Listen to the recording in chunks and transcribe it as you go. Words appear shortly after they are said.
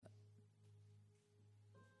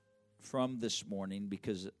from this morning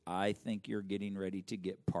because I think you're getting ready to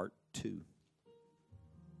get part 2.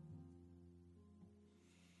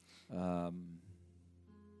 I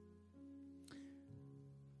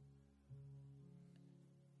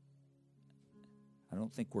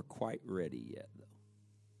don't think we're quite ready yet, though.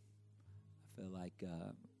 I feel like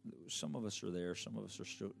some of us are there, some of us are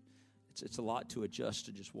still. It's a lot to adjust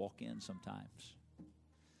to just walk in sometimes.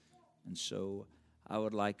 And so I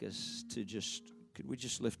would like us to could we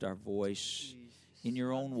just lift our voice in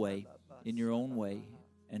your own way,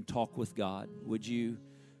 and talk with God? Would you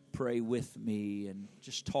pray with me and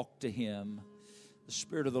just talk to Him? The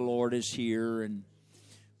Spirit of the Lord is here, and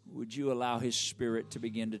would you allow His Spirit to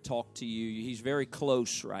begin to talk to you? He's very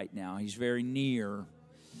close right now. He's very near.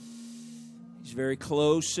 He's very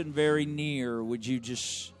close and very near. Would you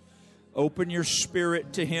just open your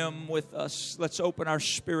spirit to Him with us? Let's open our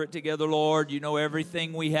spirit together, Lord. You know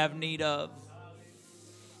everything we have need of.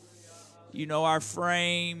 You know our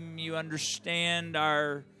frame. You understand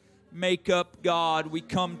our makeup, God. We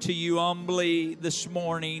come to you humbly this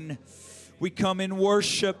morning. We come in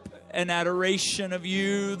worship and adoration of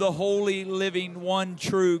you, the holy, living, one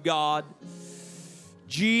true God.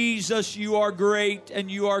 Jesus, you are great and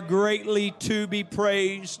you are greatly to be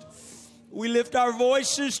praised. We lift our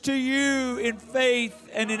voices to you in faith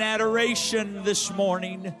and in adoration this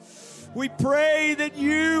morning. We pray that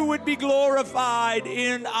you would be glorified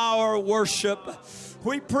in our worship.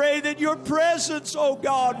 We pray that your presence, oh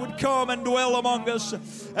God, would come and dwell among us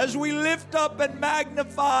as we lift up and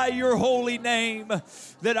magnify your holy name,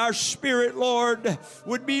 that our spirit, Lord,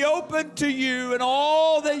 would be open to you and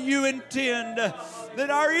all that you intend, that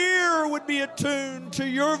our ear would be attuned to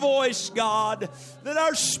your voice, God, that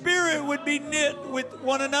our spirit would be knit with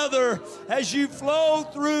one another as you flow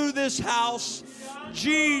through this house.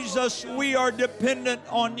 Jesus, we are dependent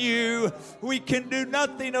on you. We can do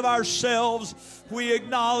nothing of ourselves. We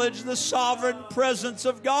acknowledge the sovereign presence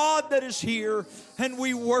of God that is here, and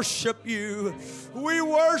we worship you. We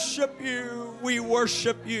worship you. We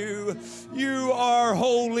worship you. You are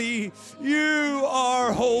holy. You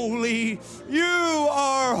are holy. You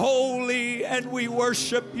are holy, and we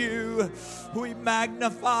worship you. We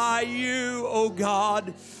magnify you, O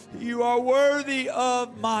God. You are worthy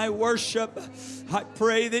of my worship. I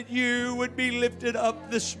pray that you would be lifted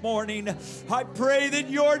up this morning. I pray that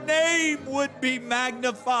your name would be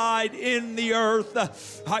magnified in the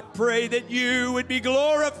earth. I pray that you would be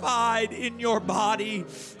glorified in your body.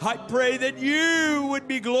 I pray that you would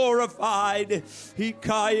be glorified.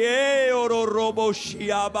 Hikaye ororobo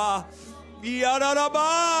shiaba.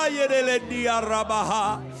 Yararaba yerele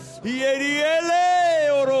rabaha.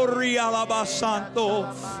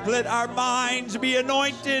 Let our minds be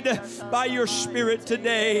anointed by your Spirit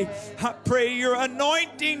today. I pray your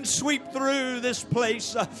anointing sweep through this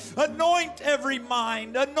place. Anoint every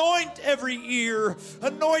mind. Anoint every ear.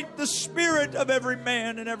 Anoint the spirit of every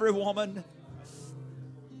man and every woman.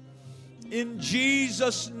 In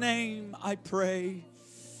Jesus' name I pray.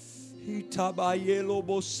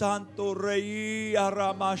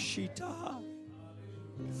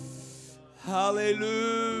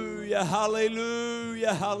 Hallelujah,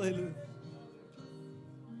 hallelujah, hallelujah.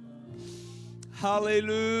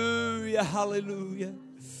 Hallelujah, hallelujah.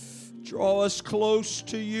 Draw us close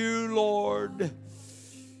to you, Lord.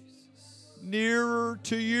 Nearer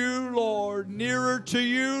to you, Lord. Nearer to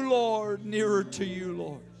you, Lord. Nearer to you,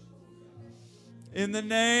 Lord. In the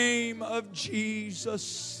name of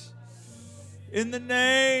Jesus. In the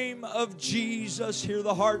name of Jesus, hear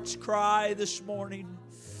the heart's cry this morning.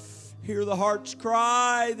 Hear the heart's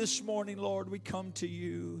cry this morning, Lord. We come to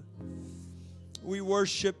you. We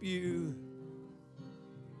worship you.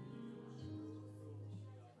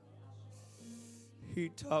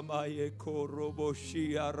 Hitamaye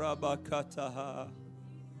koroboshi arabakataha.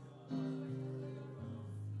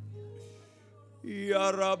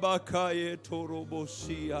 Yarabakaye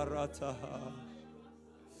toroboshi arataha.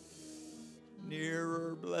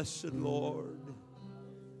 Nearer, blessed Lord.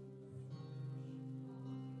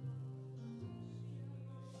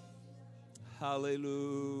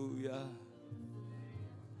 Hallelujah.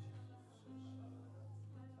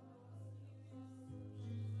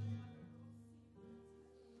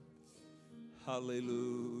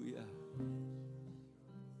 Hallelujah.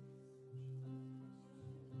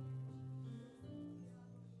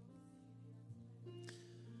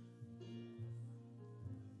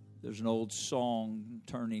 There's an old song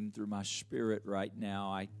turning through my spirit right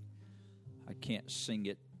now. I can't sing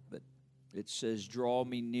it, but it says, "Draw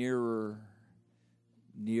me nearer,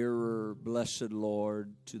 nearer, blessed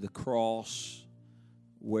Lord, to the cross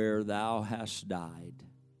where thou hast died.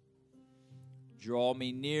 Draw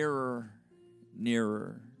me nearer,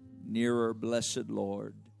 nearer, nearer, blessed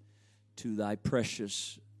Lord, to thy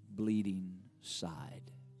precious bleeding side.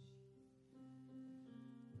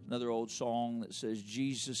 Another old song that says,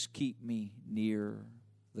 Jesus, keep me near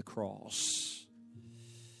the cross.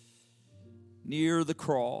 Near the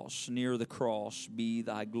cross, be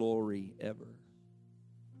thy glory ever.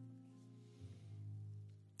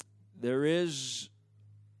 There is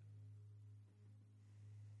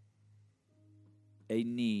a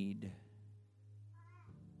need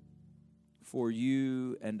for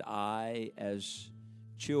you and I as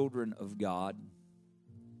children of God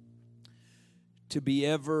to be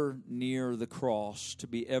ever near the cross, to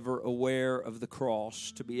be ever aware of the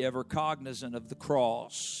cross, to be ever cognizant of the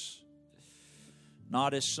cross,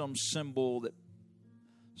 not as some symbol that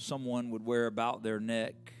someone would wear about their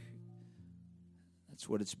neck. That's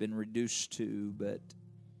what it's been reduced to, but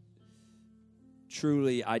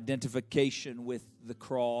truly identification with the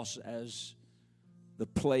cross as the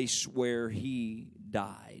place where he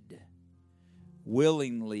died,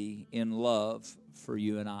 willingly in love for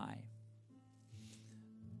you and I.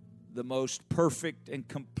 The most perfect and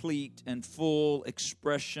complete and full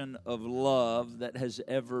expression of love that has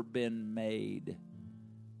ever been made.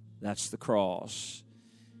 That's the cross.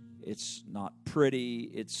 It's not pretty,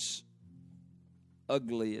 it's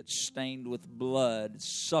ugly, it's stained with blood,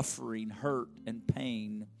 suffering, hurt, and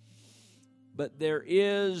pain. But there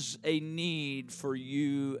is a need for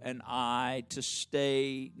you and I to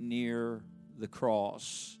stay near the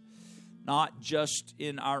cross, not just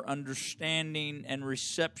in our understanding and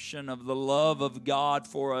reception of the love of God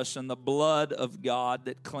for us and the blood of God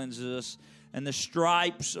that cleanses us and the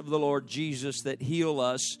stripes of the Lord Jesus that heal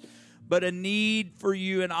us, but a need for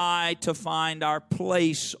you and I to find our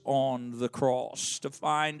place on the cross, to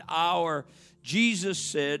find our, Jesus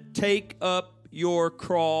said, take up your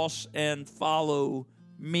cross and follow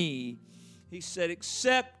me. He said,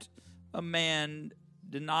 except a man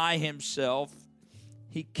deny himself,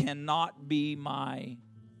 he cannot be my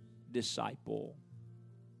disciple.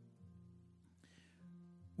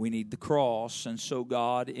 We need the cross, and so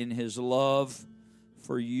God, in his love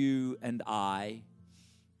for you and I,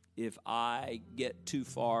 if I get too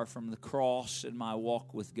far from the cross in my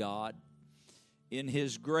walk with God, in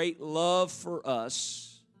his great love for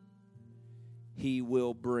us, he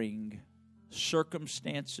will bring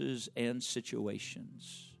circumstances and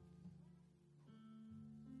situations.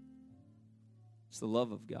 It's the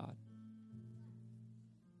love of God.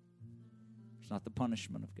 It's not the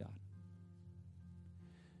punishment of God.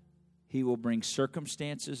 He will bring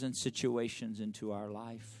circumstances and situations into our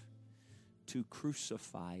life to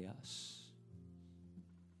crucify us,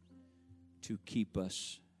 to keep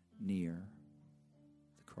us near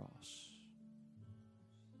the cross.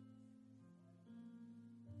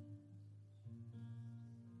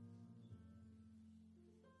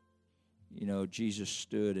 You know, Jesus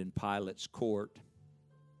stood in Pilate's court.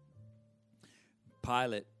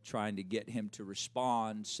 Pilate, trying to get him to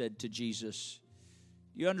respond, said to Jesus,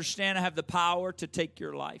 "You understand I have the power to take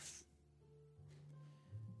your life?"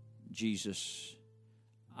 Jesus,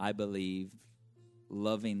 I believe,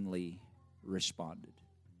 lovingly responded,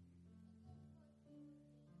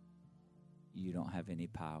 "You don't have any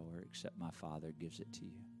power except my Father gives it to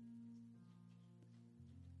you.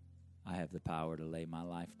 I have the power to lay my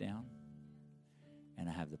life down, and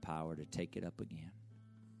I have the power to take it up again."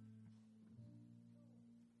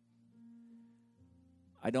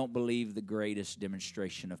 I don't believe the greatest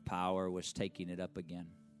demonstration of power was taking it up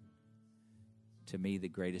again. To me, the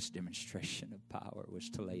greatest demonstration of power was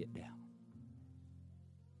to lay it down.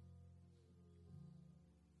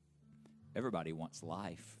 Everybody wants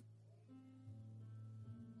life.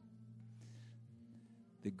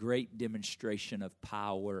 The great demonstration of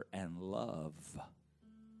power and love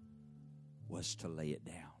was to lay it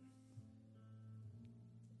down.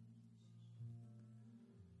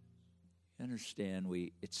 You understand,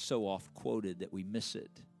 it's so oft quoted that we miss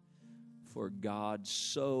it. For God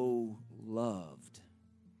so loved.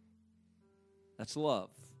 That's love.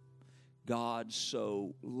 God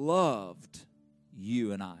so loved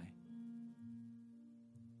you and I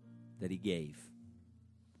that he gave.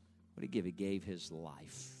 What did he give? He gave his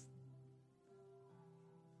life,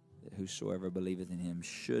 that whosoever believeth in him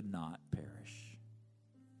should not perish.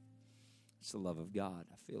 It's the love of God.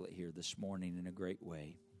 I feel it here this morning in a great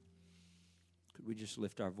way. Could we just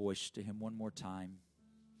lift our voice to him one more time?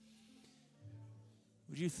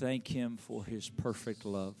 Would you thank him for his perfect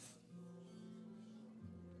love?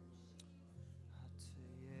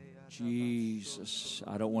 Jesus,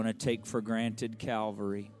 I don't want to take for granted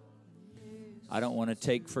Calvary. I don't want to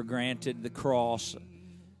take for granted the cross.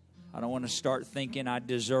 I don't want to start thinking I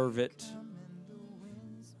deserve it.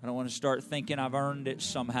 I don't want to start thinking I've earned it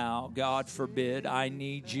somehow. God forbid. I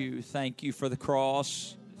need you. Thank you for the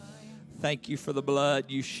cross. Thank you for the blood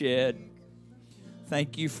you shed.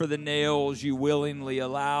 Thank you for the nails you willingly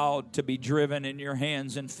allowed to be driven in your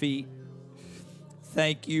hands and feet.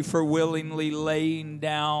 Thank you for willingly laying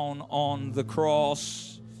down on the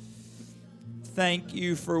cross. Thank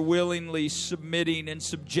you for willingly submitting and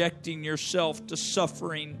subjecting yourself to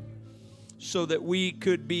suffering so that we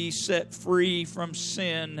could be set free from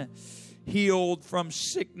sin, healed from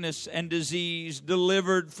sickness and disease,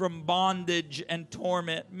 delivered from bondage and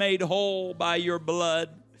torment, made whole by your blood.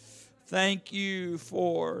 Thank you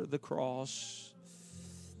for the cross.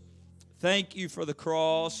 Thank you for the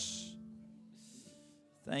cross.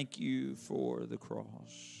 Thank you for the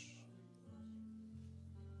cross.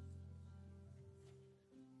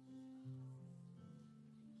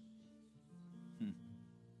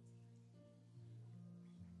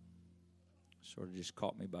 Sort of just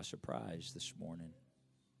caught me by surprise this morning.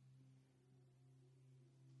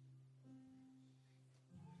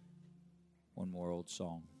 One more old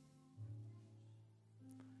song.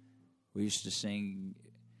 We used to sing.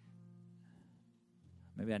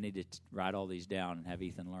 Maybe I need to write all these down and have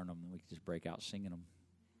Ethan learn them, and we can just break out singing them.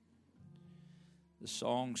 The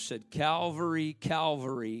song said, Calvary,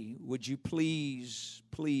 Calvary, would you please,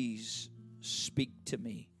 please speak to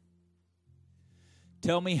me?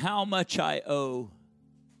 Tell me how much I owe.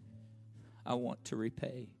 I want to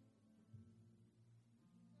repay.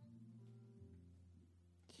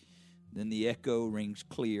 Then the echo rings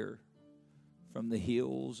clear from the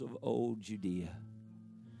hills of old Judea.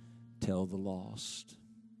 Tell the lost.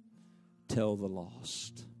 Tell the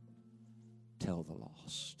lost. Tell the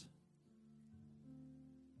lost.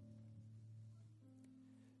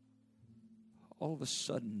 All of a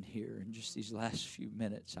sudden here in just these last few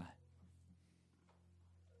minutes,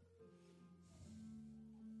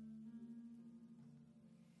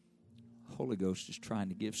 Holy Ghost is trying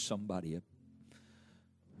to give somebody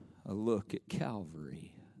a look at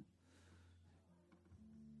Calvary.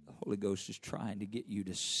 The Holy Ghost is trying to get you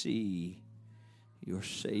to see your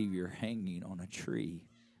Savior hanging on a tree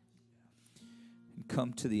and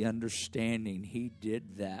come to the understanding He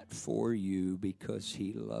did that for you because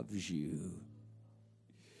He loves you.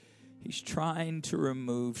 He's trying to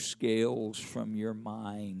remove scales from your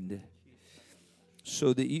mind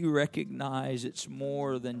so that you recognize it's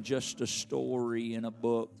more than just a story in a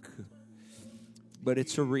book, but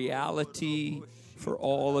it's a reality for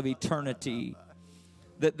all of eternity.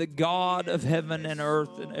 That the God of heaven and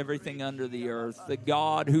earth and everything under the earth, the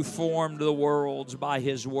God who formed the worlds by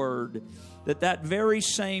His word, that very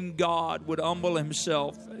same God would humble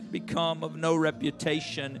Himself and become of no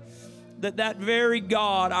reputation. That very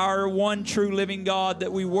God, our one true living God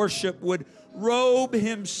that we worship, would robe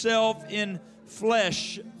Himself in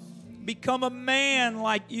flesh, become a man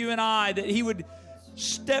like you and I, that He would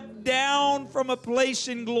step down from a place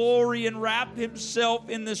in glory and wrap Himself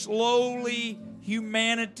in this lowly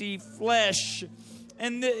humanity, flesh,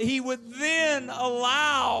 and that He would then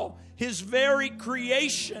allow His very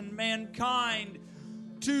creation, mankind,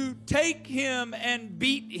 to take Him and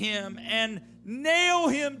beat Him and nail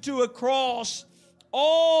Him to a cross,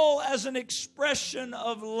 all as an expression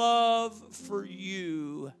of love for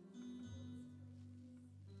you.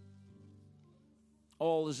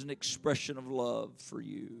 All as an expression of love for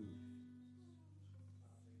you.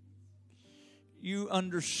 You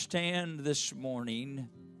understand this morning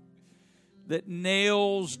that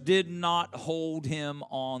nails did not hold Him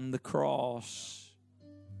on the cross.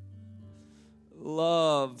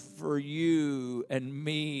 Love for you and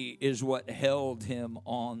me is what held Him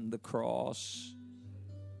on the cross.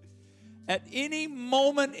 At any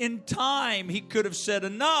moment in time, He could have said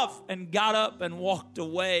enough and got up and walked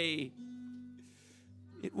away.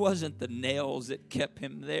 It wasn't the nails that kept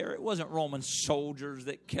Him there. It wasn't Roman soldiers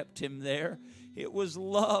that kept Him there. It was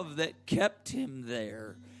love that kept Him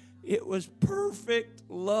there. It was perfect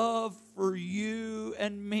love for you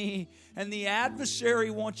and me. And the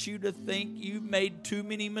adversary wants you to think you've made too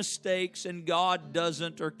many mistakes and God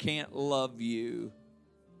doesn't or can't love you.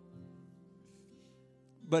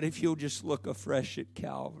 But if you'll just look afresh at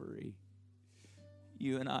Calvary,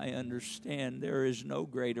 you and I understand there is no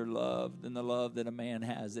greater love than the love that a man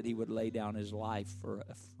has, that he would lay down his life for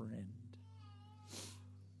a friend.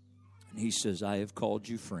 And He says, I have called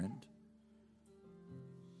you friend.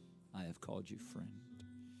 I have called you friend.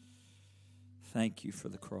 Thank you for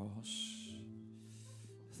the cross.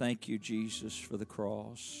 Thank you, Jesus, for the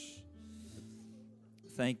cross.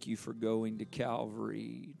 Thank you for going to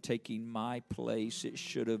Calvary, taking my place. It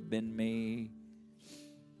should have been me.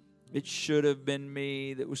 It should have been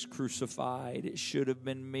me that was crucified. It should have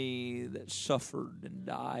been me that suffered and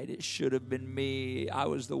died. It should have been me. I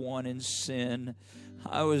was the one in sin.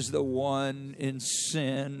 I was the one in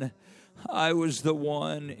sin. I was the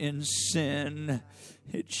one in sin.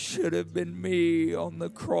 It should have been me on the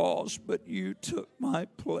cross, but you took my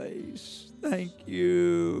place. Thank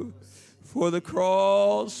you for the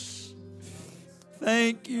cross.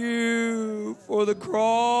 Thank you for the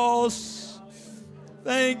cross.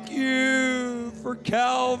 Thank you for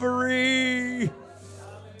Calvary.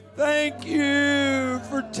 Thank you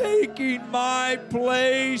for taking my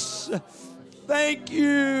place. Thank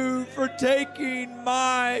you for taking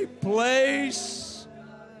my place.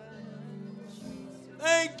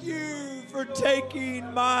 Thank you for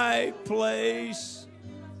taking my place.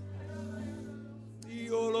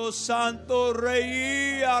 Dios Santo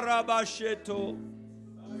Rey Arabasheto.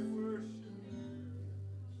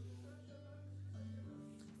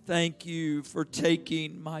 Thank you for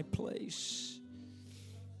taking my place.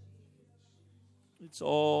 It's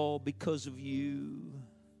all because of you.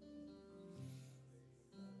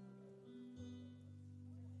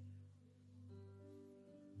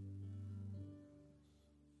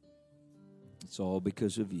 It's all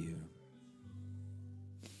because of you.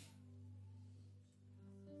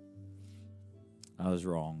 I was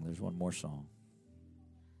wrong. There's one more song.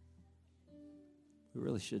 We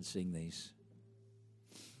really should sing these.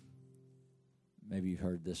 Maybe you've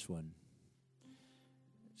heard this one.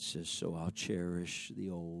 It says, so I'll cherish the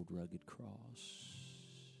old rugged cross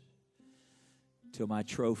till my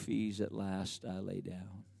trophies at last I lay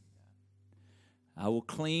down. I will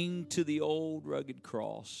cling to the old rugged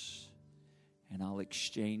cross, and I'll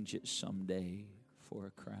exchange it someday for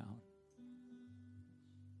a crown.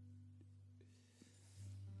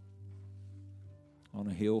 On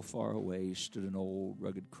a hill far away stood an old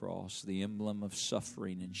rugged cross, the emblem of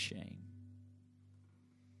suffering and shame.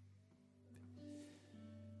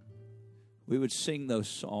 We would sing those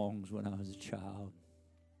songs when I was a child.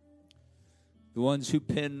 The ones who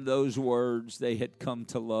penned those words, they had come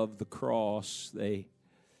to love the cross. They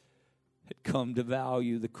had come to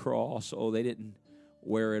value the cross. Oh, they didn't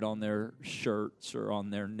wear it on their shirts or on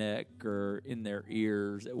their neck or in their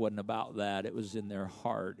ears. It wasn't about that. It was in their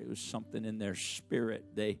heart. It was something in their spirit.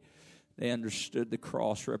 They understood the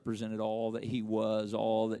cross represented all that he was,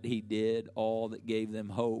 all that he did, all that gave them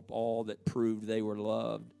hope, all that proved they were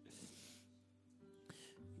loved.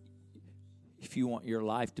 If you want your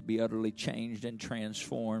life to be utterly changed and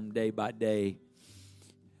transformed day by day,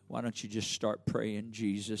 why don't you just start praying,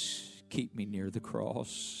 Jesus, keep me near the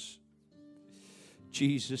cross.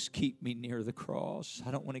 Jesus, keep me near the cross.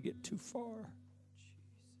 I don't want to get too far.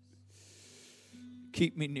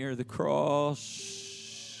 Keep me near the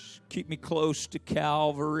cross. Keep me close to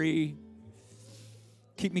Calvary.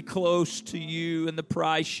 Keep me close to you and the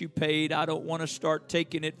price you paid. I don't want to start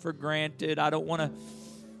taking it for granted. I don't want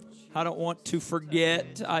to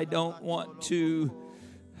forget. I don't want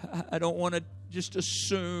to just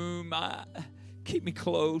assume. Keep me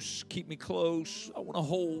close. Keep me close. I want to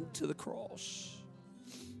hold to the cross.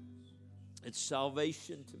 It's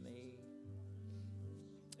salvation to me.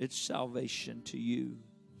 It's salvation to you.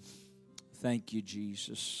 Thank you,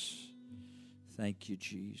 Jesus. Thank you,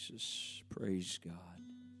 Jesus. Praise God.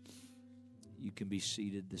 You can be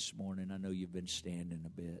seated this morning. I know you've been standing a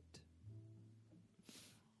bit.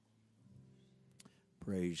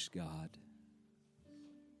 Praise God.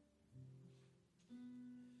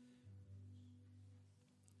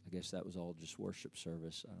 I guess that was all just worship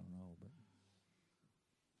service. I don't know, but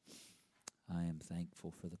I am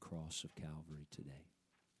thankful for the cross of Calvary today.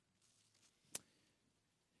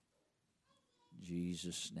 In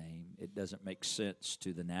Jesus' name. It doesn't make sense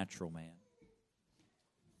to the natural man.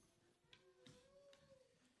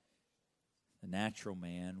 The natural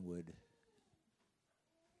man would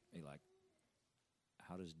be like,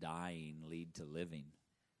 how does dying lead to living?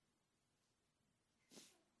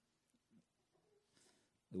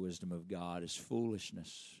 The wisdom of God is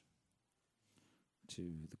foolishness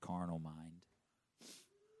to the carnal mind.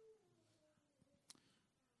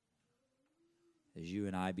 As you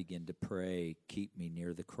and I begin to pray, keep me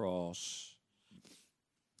near the cross,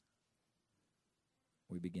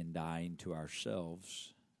 we begin dying to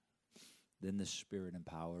ourselves. Then the Spirit and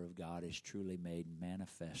power of God is truly made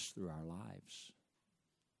manifest through our lives.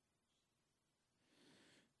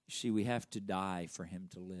 You see, we have to die for Him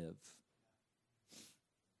to live.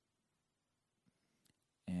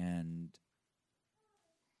 And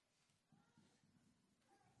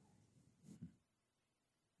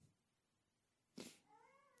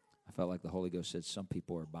I felt like the Holy Ghost said some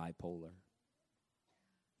people are bipolar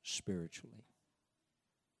spiritually.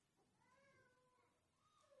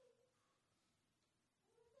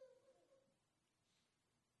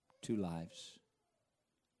 Two lives.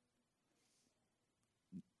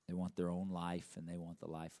 They want their own life, and they want the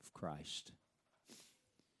life of Christ.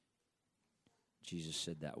 Jesus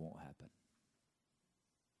said that won't happen.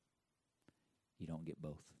 You don't get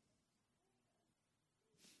both.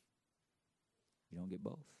 You don't get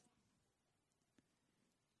both.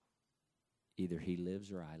 Either he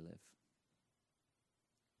lives or I live.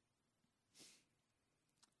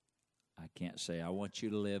 I can't say, I want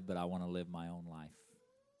you to live, but I want to live my own life.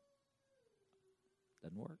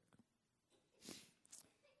 Doesn't work.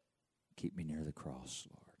 Keep me near the cross,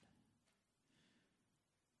 Lord.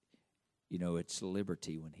 You know, it's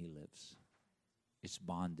liberty when he lives. It's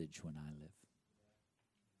bondage when I live.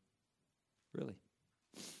 Really.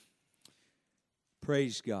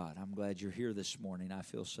 Praise God. I'm glad you're here this morning. I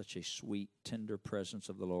feel such a sweet, tender presence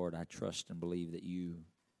of the Lord. I trust and believe that you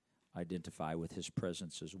identify with his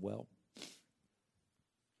presence as well.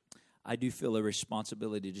 I do feel a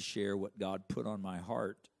responsibility to share what God put on my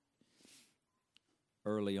heart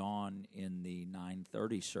early on in the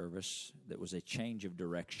 9:30 service. That was a change of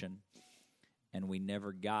direction, and we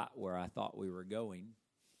never got where I thought we were going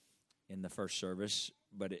in the first service,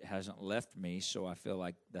 but it hasn't left me, so I feel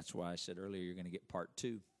like that's why I said earlier you're going to get part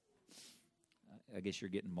 2. I guess you're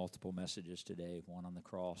getting multiple messages today, one on the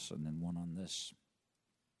cross and then one on this.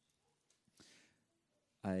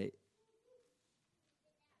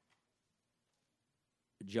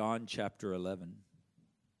 John chapter 11.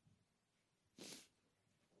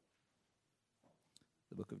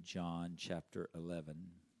 The book of John chapter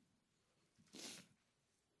 11.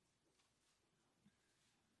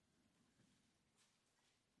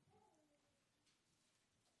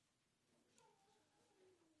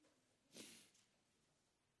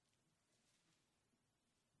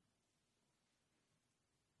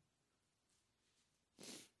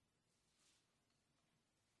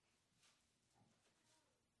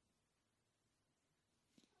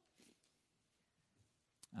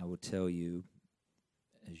 I will tell you,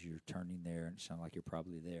 as you're turning there, and it sounds like you're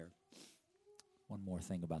probably there, one more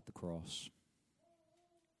thing about the cross.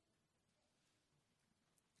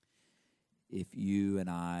 If you and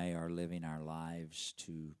I are living our lives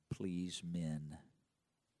to please men,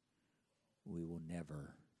 we will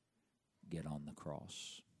never get on the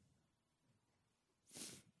cross.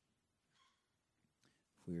 If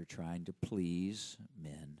we are trying to please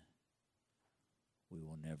men, we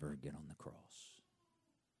will never get on the cross.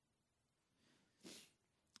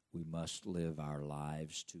 We must live our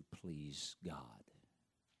lives to please God.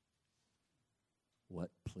 What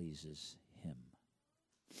pleases him?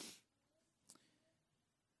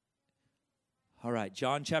 All right,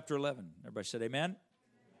 John chapter 11. Everybody said amen?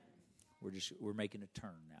 We're making a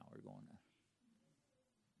turn now. We're going to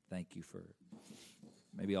thank you for,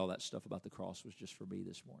 maybe all that stuff about the cross was just for me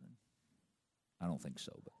this morning. I don't think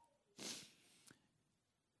so, but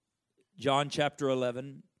John chapter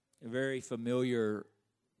 11, a very familiar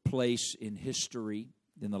place in history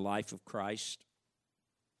in the life of Christ.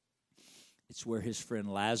 It's where his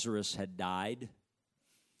friend Lazarus had died,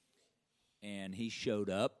 and he showed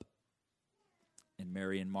up, and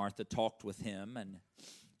Mary and Martha talked with him, and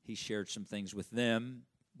he shared some things with them.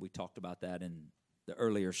 We talked about that in the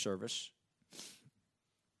earlier service.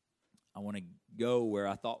 I want to go where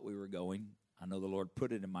I thought we were going. I know the Lord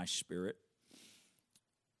put it in my spirit.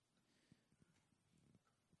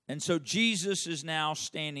 And so Jesus is now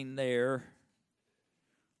standing there.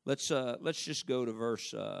 Let's just go to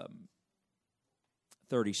verse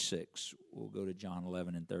 36. We'll go to John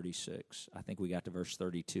 11 and 36. I think we got to verse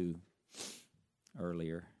 32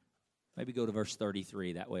 earlier. Maybe go to verse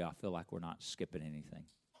 33. That way I feel like we're not skipping anything.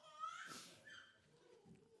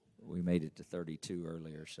 We made it to 32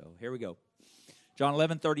 earlier, so here we go. John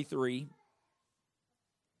 11:33.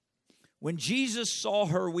 When Jesus saw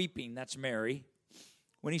her weeping, that's Mary,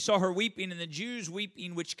 when he saw her weeping and the Jews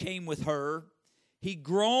weeping which came with her, he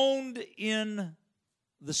groaned in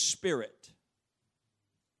the spirit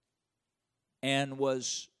and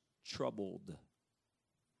was troubled.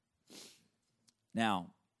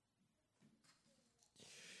 Now,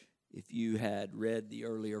 if you had read the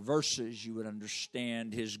earlier verses, you would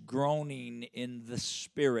understand his groaning in the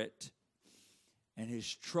spirit and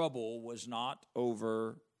his trouble was not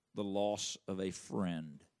over the loss of a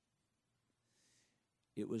friend.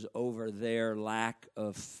 It was over their lack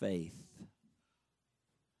of faith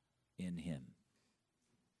in him.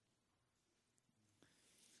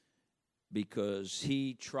 Because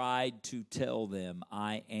he tried to tell them,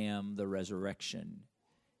 I am the resurrection.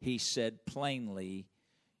 He said plainly,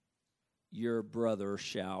 your brother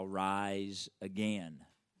shall rise again.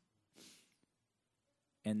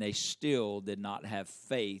 And they still did not have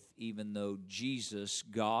faith, even though Jesus,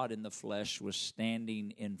 God in the flesh, was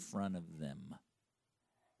standing in front of them.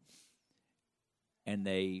 And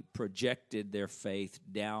they projected their faith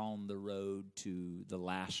down the road to the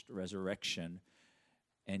last resurrection.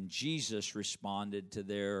 And Jesus responded to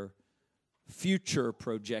their future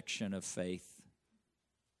projection of faith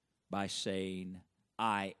by saying,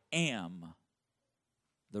 I am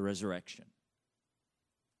the resurrection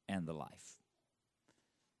and the life.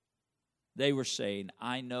 They were saying,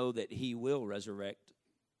 I know that he will resurrect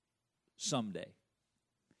someday.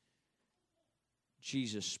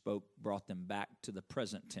 Jesus brought them back to the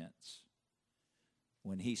present tense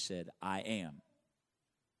when he said, I am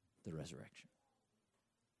the resurrection.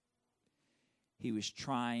 He was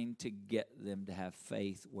trying to get them to have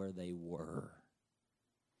faith where they were.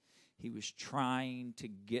 He was trying to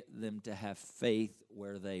get them to have faith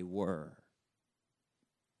where they were.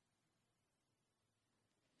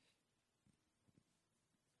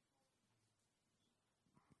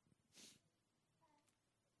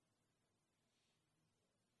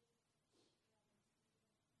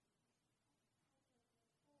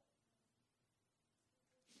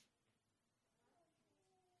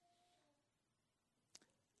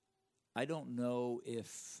 I don't know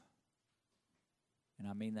if, and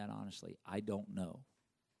I mean that honestly, I don't know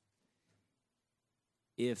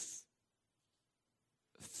if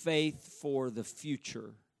faith for the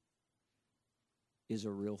future is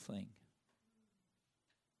a real thing.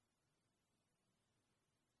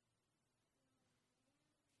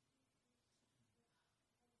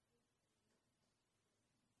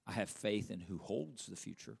 I have faith in who holds the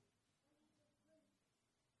future.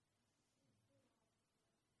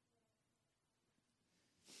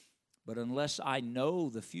 But unless I know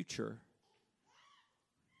the future,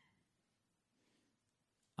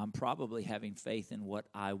 I'm probably having faith in what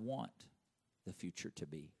I want the future to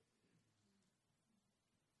be.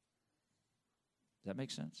 Does that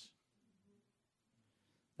make sense?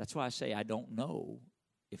 That's why I say I don't know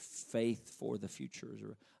if faith for the future is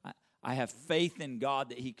real. I have faith in God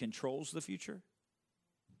that he controls the future.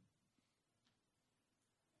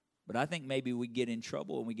 But I think maybe we get in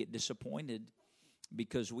trouble and we get disappointed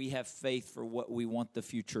because we have faith for what we want the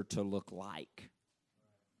future to look like.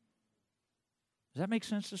 Does that make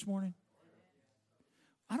sense this morning?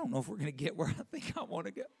 I don't know if we're going to get where I think I want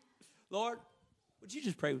to go. Lord, would you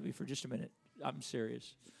just pray with me for just a minute? I'm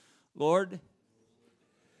serious. Lord,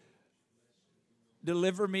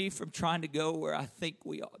 deliver me from trying to go where I think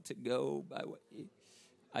we ought to go.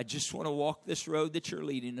 I just want to walk this road that you're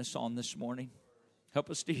leading us on this morning. Help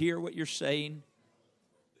us to hear what you're saying.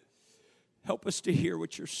 Help us to hear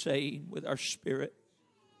what you're saying with our spirit,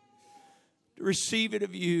 to receive it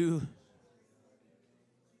of you.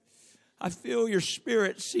 I feel your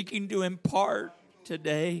spirit seeking to impart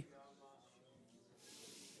today.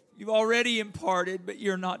 You've already imparted, but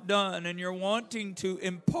you're not done, and you're wanting to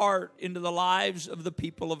impart into the lives of the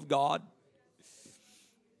people of God.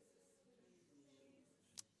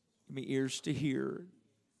 Give me ears to hear,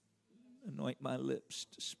 anoint my lips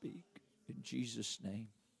to speak, in Jesus' name.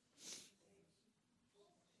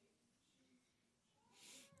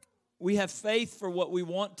 We have faith for what we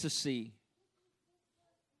want to see.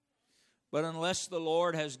 But unless the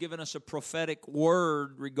Lord has given us a prophetic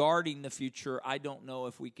word regarding the future, I don't know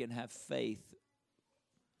if we can have faith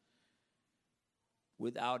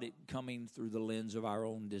without it coming through the lens of our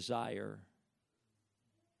own desire.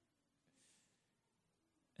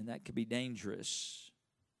 And that could be dangerous.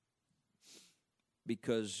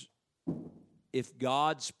 Because if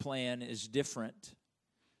God's plan is different,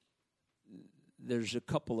 there's a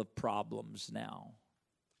couple of problems now.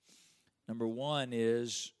 Number one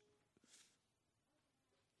is,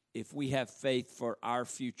 if we have faith for our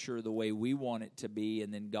future the way we want it to be,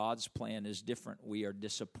 and then God's plan is different, we are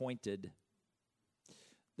disappointed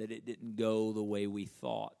that it didn't go the way we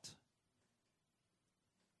thought.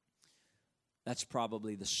 That's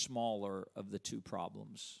probably the smaller of the two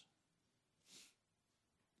problems.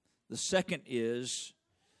 The second is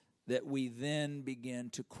that we then begin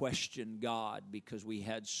to question God because we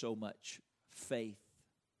had so much faith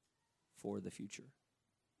for the future.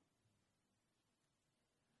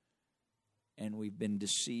 And we've been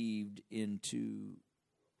deceived into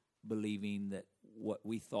believing that what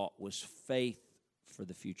we thought was faith for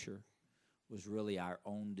the future was really our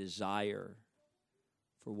own desire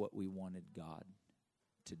for what we wanted God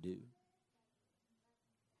to do.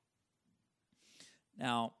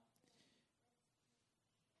 Now,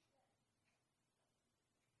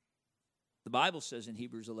 the Bible says in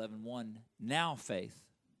Hebrews 11:1, now faith.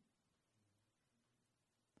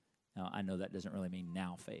 Now, I know that doesn't really mean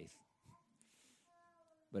now faith.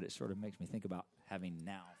 but it sort of makes me think about having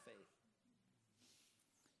now faith.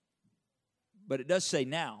 But it does say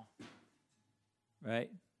now, right?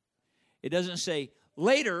 It doesn't say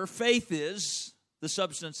later. Faith is the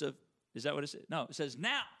substance of, is that what it says? No, it says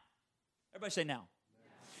now. Everybody say now.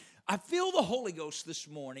 I feel the Holy Ghost this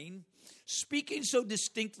morning speaking so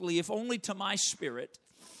distinctly, if only to my spirit,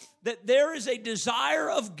 that there is a desire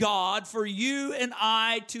of God for you and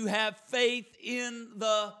I to have faith in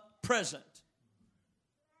the present.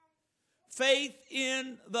 Faith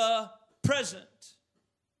in the present.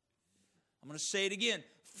 I'm going to say it again.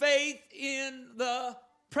 Faith in the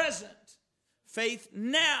present. Faith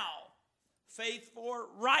now. Faith for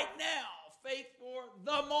right now. Faith for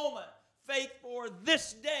the moment. Faith for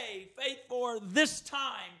this day. Faith for this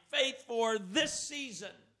time. Faith for this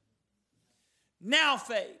season. Now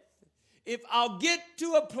faith. If I'll get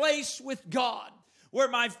to a place with God where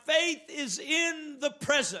my faith is in the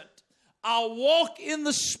present, I'll walk in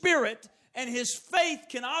the Spirit and His faith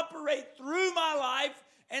can operate through my life,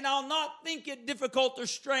 and I'll not think it difficult or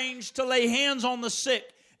strange to lay hands on the sick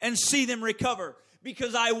and see them recover,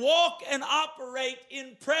 because I walk and operate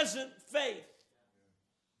in present faith.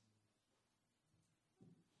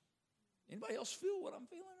 Anybody else feel what I'm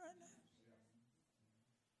feeling right now?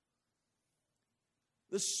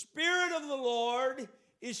 The Spirit of the Lord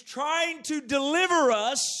is trying to deliver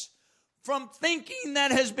us from thinking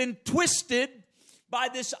that has been twisted by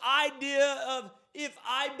this idea of, if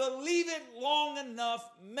I believe it long enough,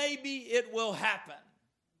 maybe it will happen.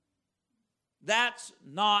 That's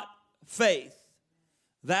not faith.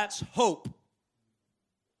 That's hope.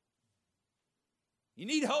 You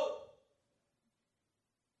need hope.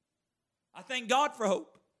 I thank God for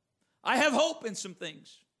hope. I have hope in some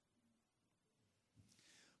things.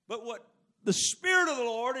 But what the Spirit of the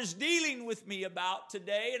Lord is dealing with me about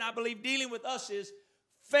today, and I believe dealing with us, is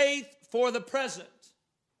faith for the present.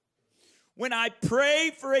 When I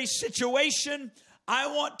pray for a situation, I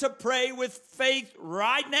want to pray with faith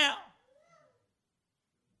right now.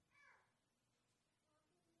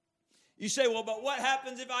 You say, well, but what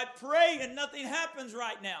happens if I pray and nothing happens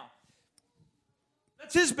right now?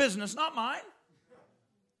 That's His business, not mine.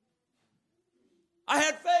 I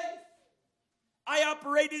had faith. I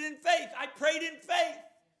operated in faith. I prayed in faith.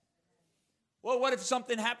 Well, what if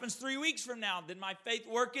something happens 3 weeks from now? Did my faith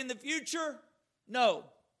work in the future? No.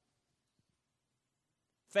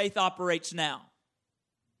 Faith operates now.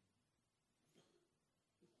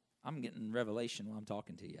 I'm getting revelation while I'm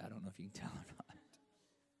talking to you. I don't know if you can tell or not.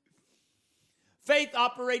 Faith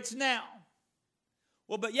operates now.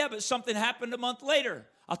 Well, but something happened a month later.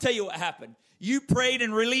 I'll tell you what happened. You prayed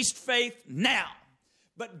and released faith now.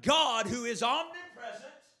 But God, who is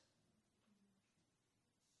omnipresent,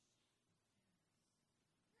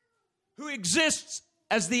 who exists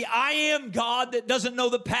as the I am God that doesn't know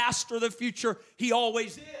the past or the future, He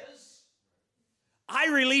always is. I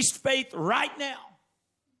released faith right now.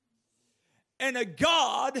 And a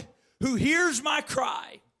God who hears my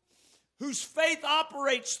cry, whose faith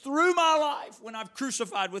operates through my life when I've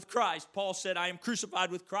crucified with Christ. Paul said, I am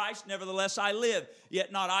crucified with Christ, nevertheless I live.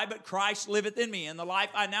 Yet not I, but Christ liveth in me. And the life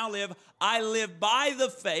I now live, I live by the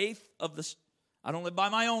faith of the... I don't live by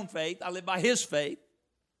my own faith, I live by His faith.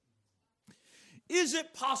 Is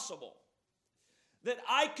it possible that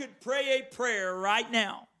I could pray a prayer right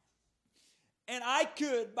now, and I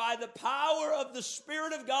could, by the power of the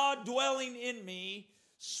Spirit of God dwelling in me,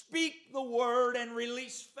 speak the word and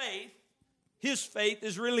release faith? His faith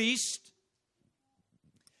is released,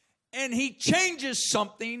 and He changes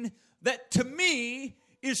something that to me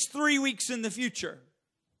is 3 weeks in the future.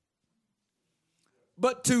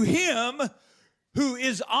 But to Him who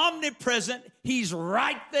is omnipresent, He's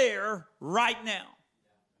right there, right now.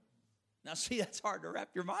 Now see, that's hard to wrap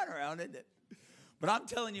your mind around, isn't it? But I'm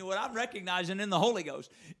telling you what I'm recognizing in the Holy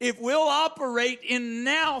Ghost. If we'll operate in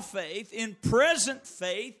now faith, in present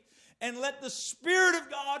faith, and let the Spirit of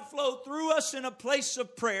God flow through us in a place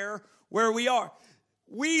of prayer where we are.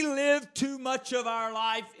 We live too much of our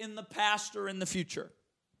life in the past or in the future.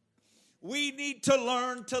 We need to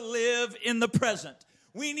learn to live in the present.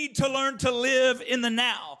 We need to learn to live in the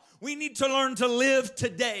now. We need to learn to live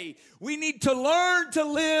today. We need to learn to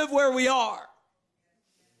live where we are.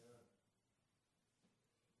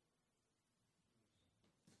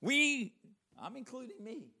 I'm including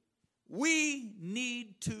me. We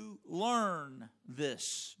need to learn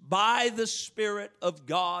this by the Spirit of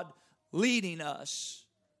God leading us.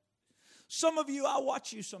 Some of you, I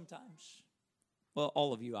watch you sometimes. Well,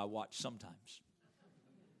 all of you I watch sometimes.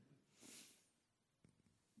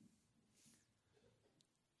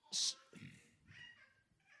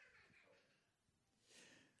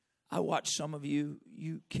 I watch some of you,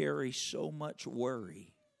 you carry so much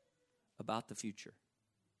worry about the future.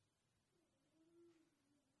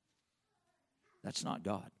 That's not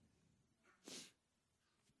God.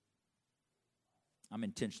 I'm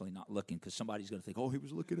intentionally not looking because somebody's going to think, oh, he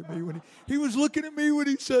was looking at me when he was looking at me when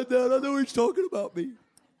he said that. I know he's talking about me.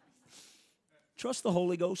 Trust the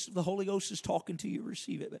Holy Ghost. If the Holy Ghost is talking to you,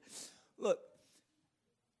 receive it. But look.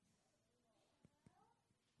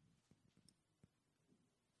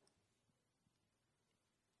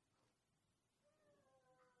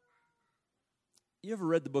 You ever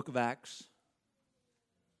read the book of Acts?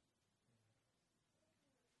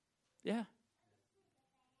 Yeah.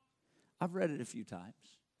 I've read it a few times.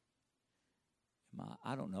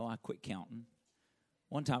 I don't know. I quit counting.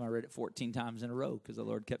 One time I read it 14 times in a row because the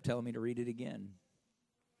Lord kept telling me to read it again.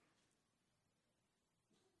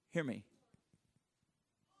 Hear me.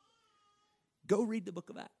 Go read the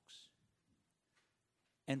book of Acts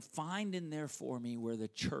and find in there for me where the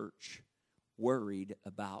church worried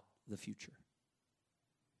about the future.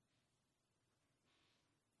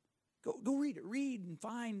 Go read it. Read and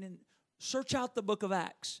find and search out the book of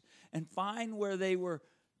Acts and find where they were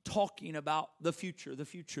talking about the future, the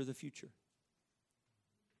future, the future.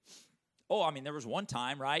 Oh, I mean, there was one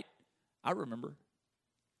time, right? I remember.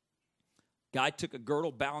 Guy took a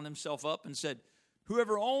girdle, bound himself up, and said,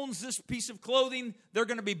 whoever owns this piece of clothing, they're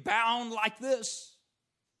going to be bound like this.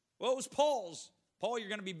 Well, it was Paul's. Paul, you're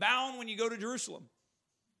going to be bound when you go to Jerusalem.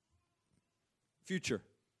 Future.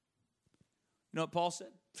 You know what Paul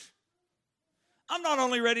said? I'm not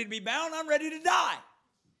only ready to be bound, I'm ready to die.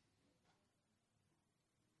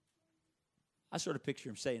 I sort of picture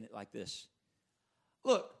him saying it like this.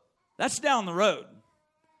 Look, that's down the road.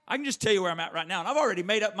 I can just tell you where I'm at right now, and I've already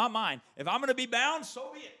made up my mind. If I'm going to be bound,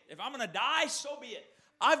 so be it. If I'm going to die, so be it.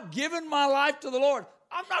 I've given my life to the Lord.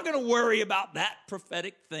 I'm not going to worry about that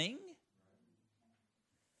prophetic thing.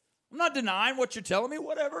 I'm not denying what you're telling me,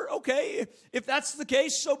 whatever. Okay, if that's the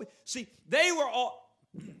case, so be. See, they were all...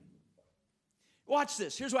 Watch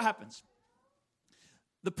this. Here's what happens.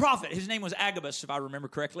 The prophet, his name was Agabus, if I remember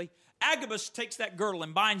correctly. Agabus takes that girdle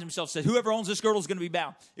and binds himself, said, whoever owns this girdle is going to be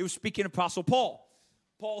bound. It was speaking of Apostle Paul.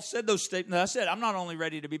 Paul said those statements. I said, I'm not only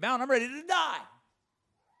ready to be bound, I'm ready to die.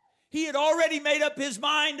 He had already made up his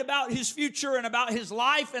mind about his future and about his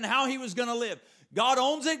life and how he was going to live. God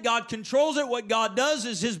owns it. God controls it. What God does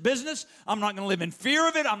is his business. I'm not going to live in fear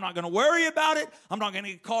of it. I'm not going to worry about it. I'm not going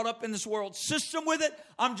to get caught up in this world system with it.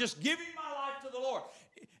 I'm just giving my life to the Lord.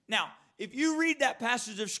 Now, if you read that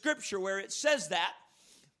passage of Scripture where it says that,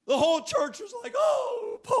 the whole church was like,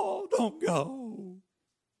 oh, Paul, don't go.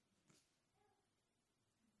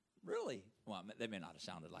 Really? Well, they may not have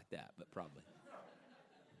sounded like that, but probably.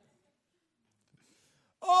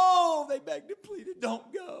 Oh, they begged and pleaded,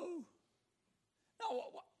 don't go. No,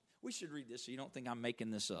 we should read this so you don't think I'm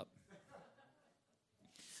making this up.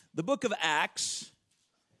 The book of Acts.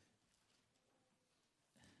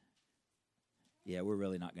 Yeah, we're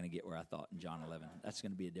really not going to get where I thought in John 11. That's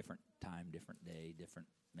going to be a different time, different day, different.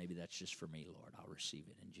 Maybe that's just for me, Lord. I'll receive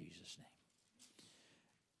it in Jesus' name.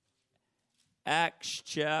 Acts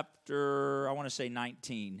chapter, I want to say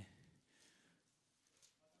 19.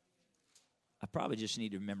 I probably just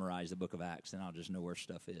need to memorize the book of Acts, then I'll just know where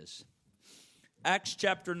stuff is. Acts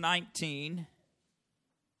chapter 19.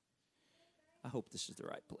 I hope this is the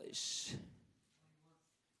right place.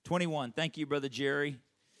 21. Thank you, Brother Jerry.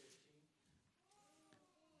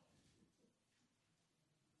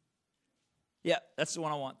 Yeah, that's the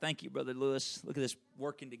one I want. Thank you, Brother Lewis. Look at this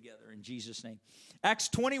working together in Jesus' name. Acts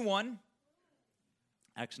 21.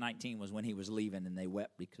 Acts 19 was when he was leaving and they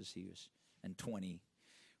wept because he was, and 20.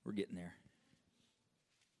 We're getting there.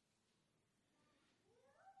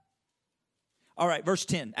 All right, verse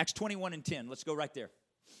 10. Acts 21 and 10. Let's go right there.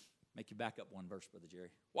 Make you back up one verse, Brother Jerry.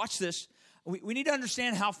 Watch this. We need to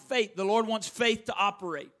understand how faith, the Lord wants faith to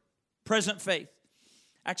operate. Present faith.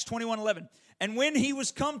 Acts 21:11. And when he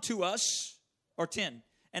was come to us, or 10,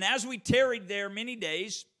 and as we tarried there many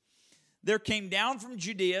days, there came down from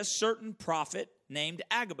Judea a certain prophet named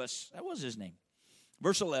Agabus. That was his name.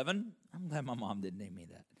 Verse 11. I'm glad my mom didn't name me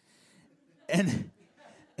that.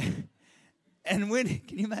 And when,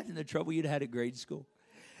 can you imagine the trouble you'd had at grade school?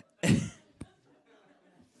 I'm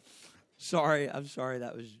sorry.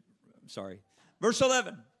 Verse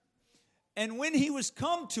 11. And when he was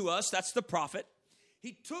come to us, that's the prophet,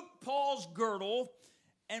 he took Paul's girdle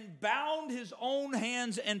and bound his own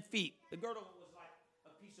hands and feet. The girdle was like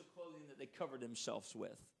a piece of clothing that they covered themselves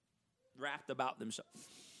with, wrapped about themselves.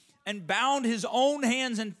 And bound his own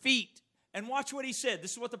hands and feet. And watch what he said.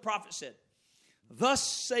 This is what the prophet said. Thus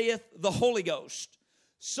saith the Holy Ghost,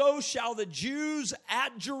 so shall the Jews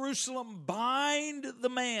at Jerusalem bind the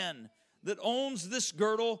man that owns this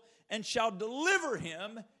girdle and shall deliver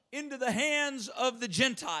him into the hands of the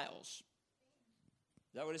Gentiles.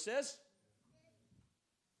 Is that what it says?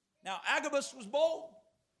 Now, Agabus was bold.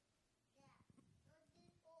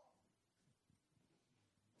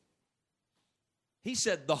 He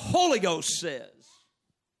said, the Holy Ghost says.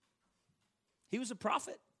 He was a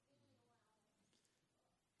prophet.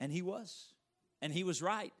 And he was. And he was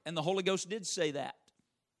right. And the Holy Ghost did say that.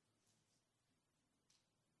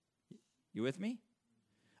 You with me?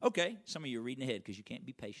 Okay, some of you are reading ahead because you can't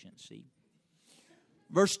be patient, see?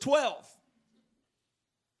 Verse 12.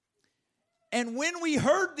 And when we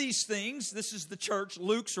heard these things, this is the church,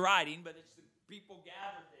 Luke's writing, but it's the people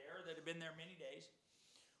gathered there that have been there many days.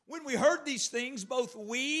 When we heard these things, both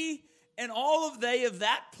we and all of they of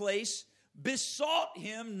that place besought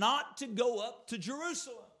him not to go up to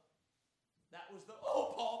Jerusalem. That was the,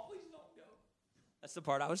 oh, Paul, please don't go. That's the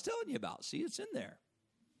part I was telling you about. See, it's in there.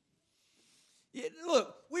 Yeah,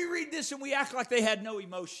 look, we read this and we act like they had no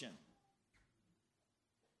emotion.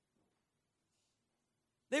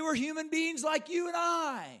 They were human beings like you and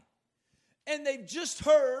I. And they've just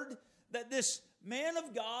heard that this man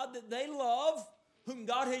of God that they love, whom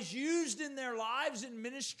God has used in their lives in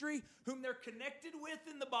ministry, whom they're connected with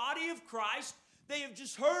in the body of Christ, they have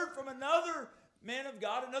just heard from another man of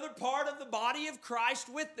God, another part of the body of Christ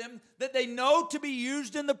with them that they know to be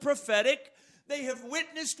used in the prophetic. They have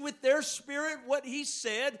witnessed with their spirit what he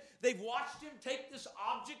said. They've watched him take this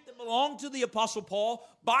object that belonged to the Apostle Paul,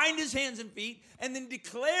 bind his hands and feet, and then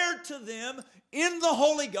declare to them in the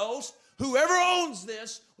Holy Ghost, whoever owns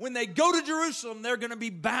this, when they go to Jerusalem, they're going to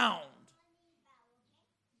be bound.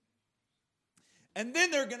 And then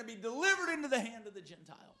they're going to be delivered into the hand of the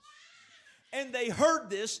Gentiles. And they heard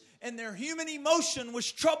this, and their human emotion was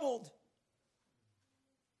troubled.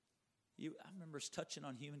 I remember us touching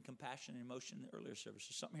on human compassion and emotion in the earlier service.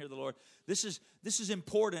 There's something here, the Lord. This is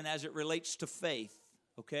important as it relates to faith,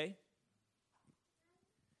 okay?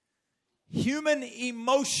 Human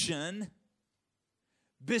emotion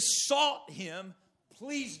besought him,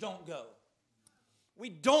 please don't go. We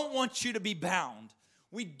don't want you to be bound.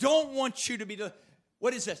 We don't want you to be...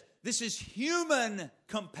 What is this? This is human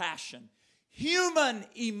compassion, human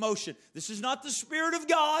emotion. This is not the Spirit of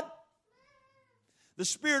God. The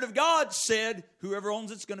Spirit of God said, whoever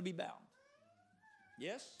owns it's going to be bound.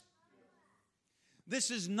 Yes? This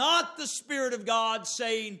is not the Spirit of God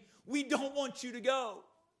saying, we don't want you to go.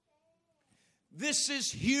 This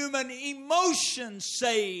is human emotion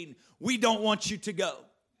saying, we don't want you to go.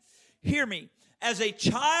 Hear me. As a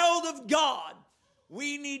child of God,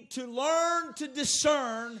 we need to learn to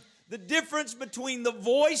discern the difference between the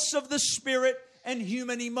voice of the Spirit and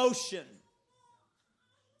human emotion.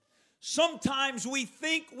 Sometimes we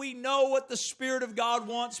think we know what the Spirit of God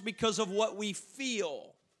wants because of what we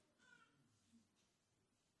feel.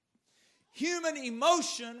 Human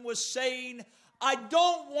emotion was saying, I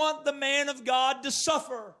don't want the man of God to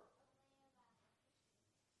suffer.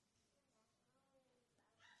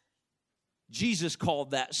 Jesus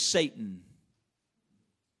called that Satan.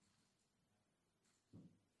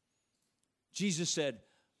 Jesus said,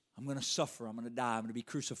 I'm going to suffer, I'm going to die, I'm going to be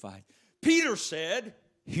crucified. Peter said,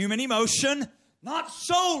 human emotion, not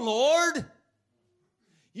so, Lord.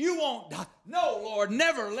 You won't die. No, Lord,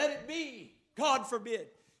 never let it be. God forbid.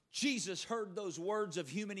 Jesus heard those words of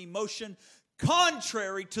human emotion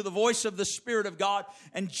contrary to the voice of the Spirit of God.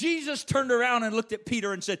 And Jesus turned around and looked at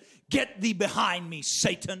Peter and said, get thee behind me,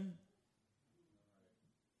 Satan.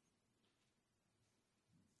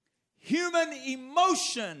 Human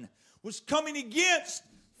emotion was coming against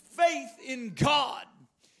faith in God.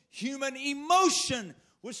 Human emotion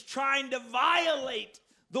was trying to violate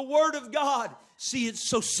the Word of God. See, it's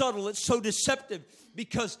so subtle, it's so deceptive,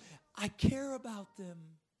 because I care about them.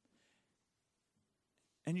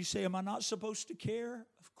 And you say, am I not supposed to care?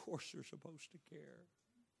 Of course you're supposed to care.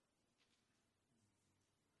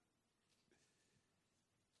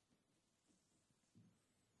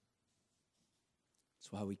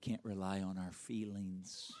 That's why we can't rely on our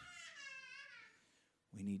feelings.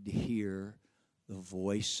 We need to hear the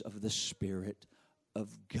voice of the Spirit of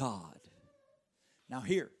God. Now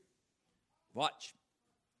here, watch.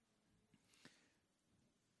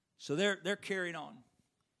 So they're carrying on.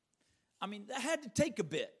 I mean, that had to take a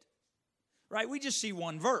bit, right? We just see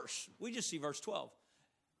one verse. We just see verse 12.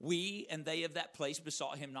 We and they of that place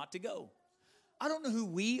besought him not to go. I don't know who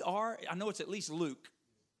we are. I know it's at least Luke,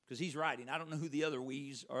 because he's writing. I don't know who the other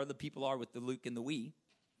we's or the people are with the Luke and the we.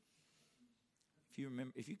 If you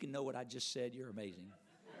remember, if you can know what I just said, you're amazing.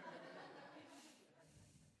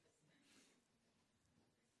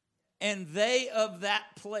 and they of that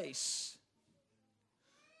place.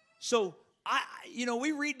 So,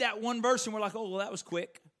 we read that one verse and we're like, oh, well, that was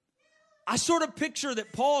quick. I sort of picture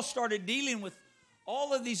that Paul started dealing with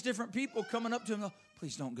all of these different people coming up to him.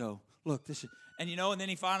 Please don't go. Look, this is, and then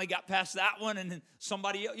he finally got past that one, and then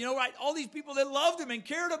somebody else, right? All these people that loved him and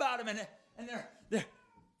cared about him, and they're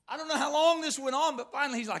I don't know how long this went on, but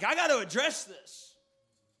finally he's like, I got to address this.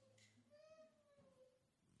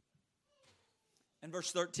 And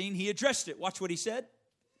verse 13, he addressed it. Watch what he said.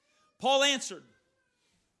 Paul answered,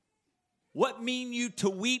 what mean you to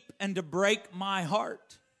weep and to break my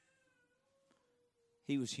heart?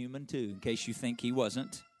 He was human too, in case you think he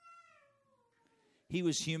wasn't. He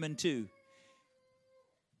was human too.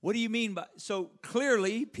 What do you mean by... So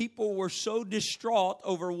clearly, people were so distraught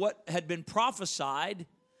over what had been prophesied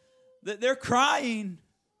that they're crying,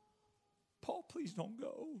 Paul, please don't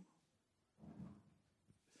go.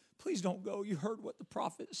 Please don't go. You heard what the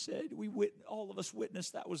prophet said. All of us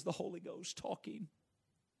witnessed that was the Holy Ghost talking.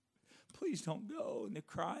 Please don't go. And they're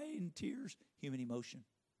crying, tears, human emotion.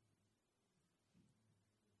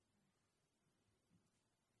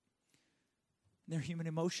 Their human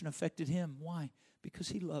emotion affected him. Why? Because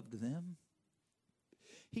he loved them.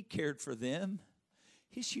 He cared for them.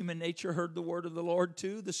 His human nature heard the word of the Lord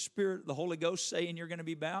too. The Spirit, the Holy Ghost saying you're going to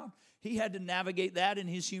be bound. He had to navigate that in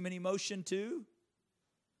his human emotion too.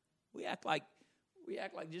 We act like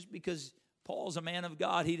just because Paul's a man of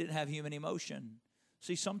God, he didn't have human emotion.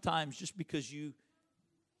 See, sometimes just because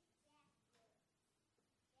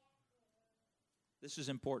this is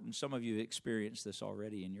important. Some of you have experienced this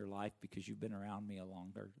already in your life because you've been around me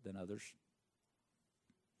longer than others.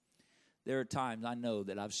 There are times I know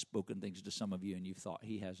that I've spoken things to some of you and you've thought,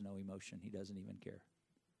 he has no emotion. He doesn't even care.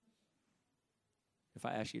 If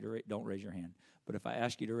I ask you to don't raise your hand. But if I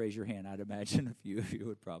ask you to raise your hand, I'd imagine a few of you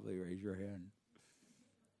would probably raise your hand.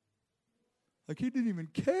 Like he didn't even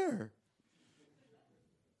care.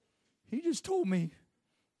 He just told me,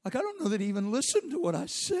 I don't know that he even listened to what I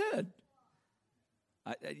said.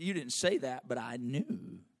 You didn't say that, but I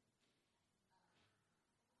knew.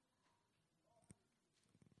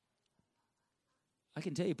 I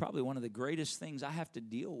can tell you probably one of the greatest things I have to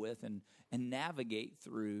deal with and navigate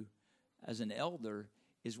through as an elder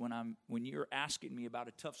is when you're asking me about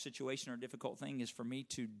a tough situation or a difficult thing, is for me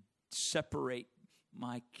to separate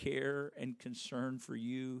my care and concern for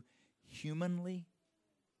you humanly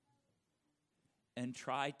and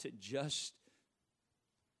try to just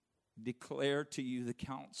declare to you the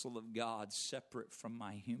counsel of God separate from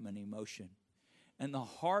my human emotion. And the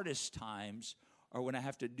hardest times are when I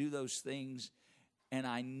have to do those things and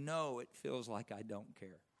I know it feels like I don't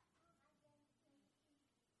care.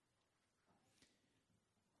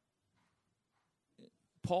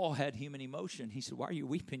 Paul had human emotion. He said, why are you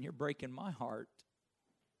weeping? You're breaking my heart.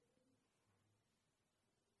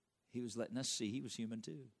 He was letting us see he was human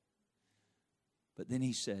too. But then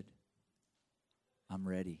he said, I'm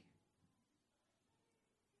ready.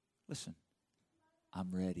 Listen,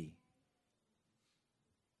 I'm ready.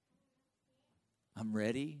 I'm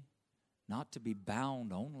ready not to be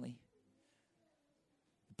bound only.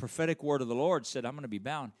 The prophetic word of the Lord said, I'm going to be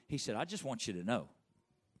bound. He said, I just want you to know,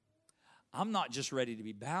 I'm not just ready to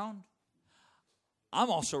be bound. I'm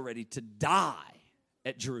also ready to die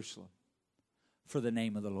at Jerusalem for the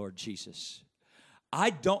name of the Lord Jesus.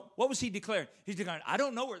 What was he declaring? He's declaring, I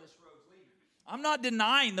don't know where this road's leading. I'm not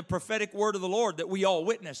denying the prophetic word of the Lord that we all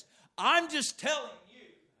witnessed. I'm just telling you,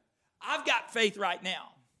 I've got faith right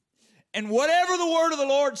now. And whatever the word of the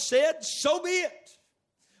Lord said, so be it.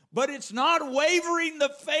 But it's not wavering the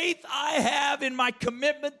faith I have in my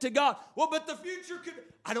commitment to God. Well, but the future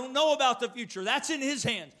I don't know about the future. That's in his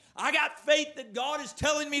hands. I got faith that God is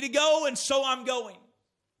telling me to go, and so I'm going.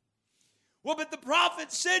 Well, but the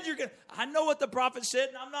prophet said you're going to. I know what the prophet said,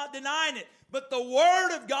 and I'm not denying it. But the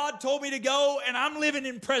word of God told me to go, and I'm living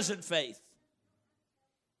in present faith.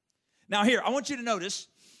 Now here, I want you to notice.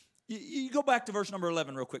 You go back to verse number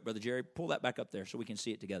 11 real quick, Brother Jerry. Pull that back up there so we can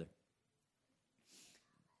see it together.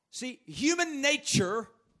 See, human nature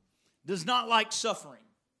does not like suffering.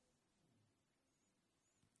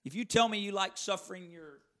 If you tell me you like suffering,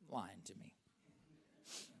 you're lying to me.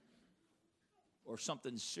 Or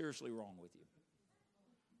something's seriously wrong with you.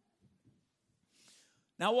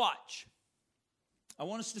 Now watch. I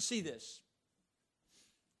want us to see this.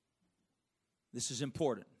 This is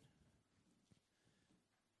important.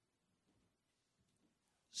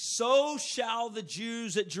 So shall the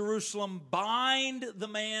Jews at Jerusalem bind the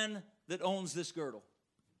man that owns this girdle.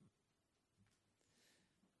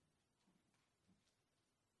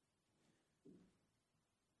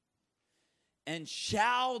 And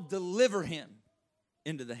shall deliver him.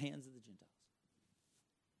 into the hands of the Gentiles.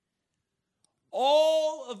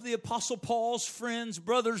 All of the Apostle Paul's friends,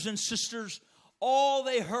 brothers and sisters, all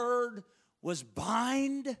they heard was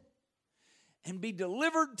bind and be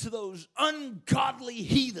delivered to those ungodly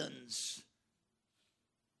heathens.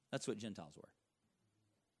 That's what Gentiles were.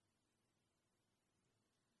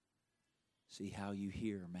 See, how you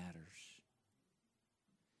hear matters.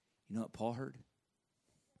 You know what Paul heard?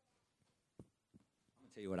 I'm going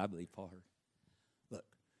to tell you what I believe Paul heard. Look,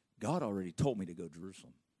 God already told me to go to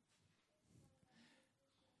Jerusalem.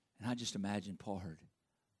 And I just imagine Paul heard,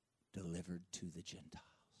 delivered to the Gentiles.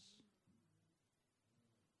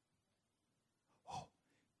 Oh,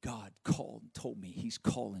 God called and told me he's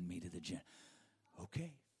calling me to the Gentiles.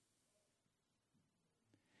 Okay.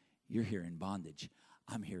 You're here in bondage.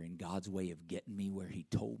 I'm here in God's way of getting me where he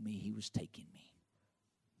told me he was taking me.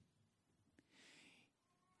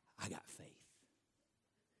 I got faith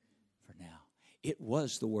for now. It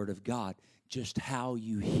was the word of God. Just how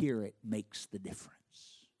you hear it makes the difference.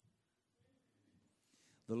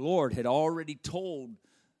 The Lord had already told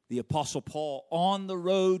the Apostle Paul on the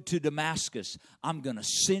road to Damascus, I'm going to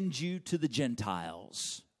send you to the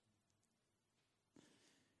Gentiles.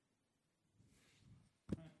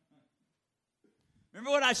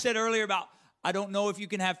 Remember what I said earlier about I don't know if you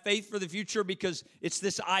can have faith for the future because it's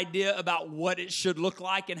this idea about what it should look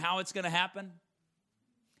like and how it's going to happen?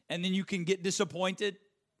 And then you can get disappointed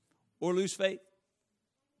or lose faith.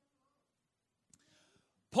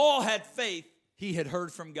 Paul had faith. He had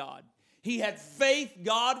heard from God. He had faith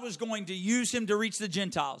God was going to use him to reach the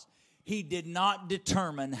Gentiles. He did not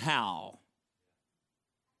determine how.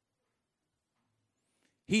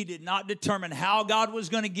 He did not determine how God was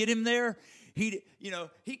going to get him there. He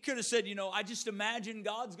could have said, I just imagine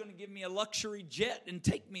God's going to give me a luxury jet and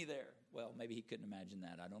take me there. Well, maybe he couldn't imagine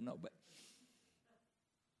that. I don't know. But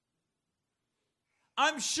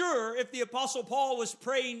I'm sure if the Apostle Paul was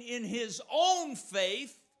praying in his own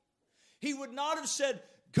faith, he would not have said,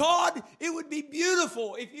 God, it would be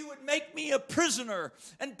beautiful if you would make me a prisoner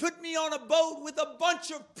and put me on a boat with a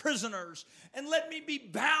bunch of prisoners and let me be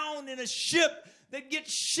bound in a ship that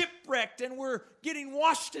gets shipwrecked and we're getting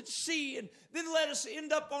washed at sea, and then let us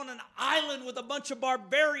end up on an island with a bunch of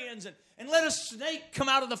barbarians and let a snake come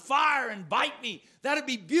out of the fire and bite me. That'd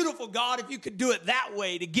be beautiful, God, if you could do it that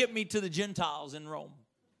way to get me to the Gentiles in Rome.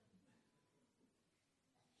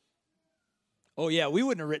 Oh yeah, we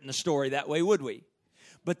wouldn't have written the story that way, would we?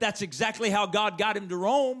 But that's exactly how God got him to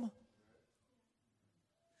Rome.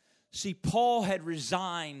 See, Paul had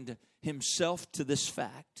resigned himself to this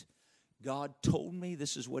fact. God told me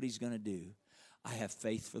this is what he's going to do. I have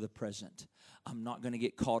faith for the present. I'm not going to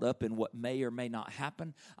get caught up in what may or may not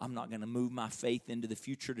happen. I'm not going to move my faith into the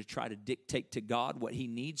future to try to dictate to God what he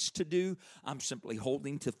needs to do. I'm simply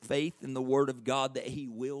holding to faith in the word of God that he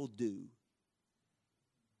will do.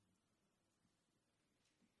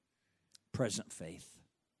 Present faith.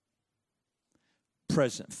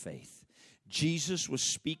 Present faith. Jesus was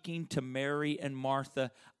speaking to Mary and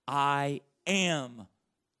Martha, I am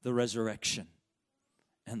the resurrection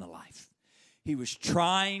and the life. He was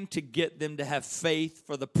trying to get them to have faith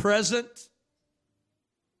for the present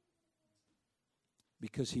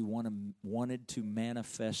because he wanted to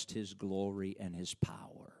manifest his glory and his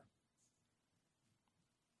power.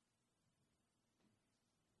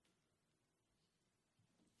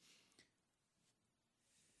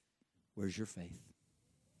 Where's your faith?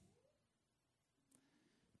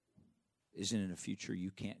 Isn't it a future you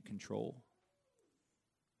can't control?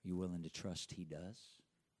 Are you willing to trust he does?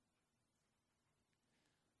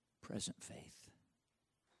 Present faith.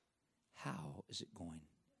 How is it going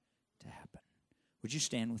to happen? Would you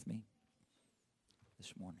stand with me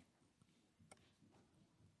this morning?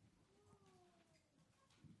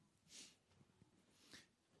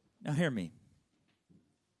 Now hear me.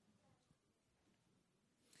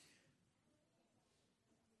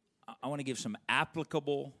 I want to give some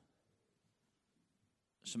applicable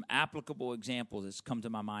examples that's come to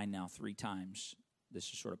my mind now 3 times. This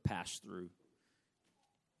is sort of passed through.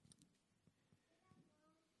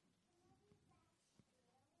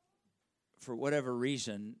 For whatever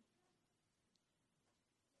reason,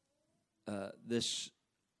 this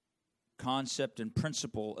concept and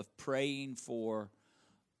principle of praying for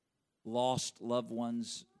lost loved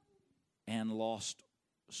ones and lost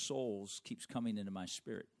souls keeps coming into my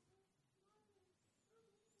spirit.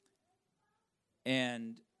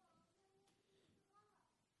 And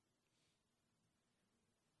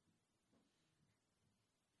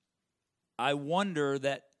I wonder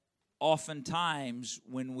that oftentimes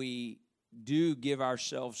when we do give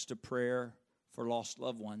ourselves to prayer for lost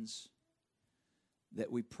loved ones,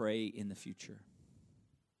 that we pray in the future.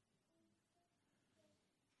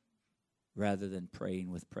 rather than praying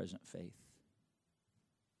with present faith.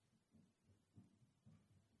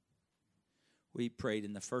 We prayed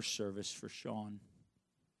in the first service for Sean.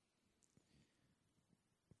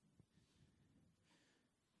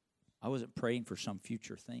 I wasn't praying for some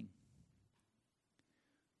future thing.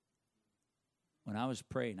 When I was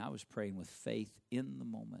praying with faith in the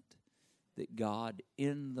moment, that God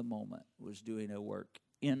in the moment was doing a work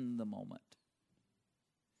in the moment.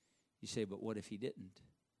 You say, but what if he didn't?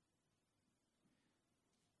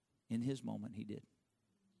 In his moment, he did.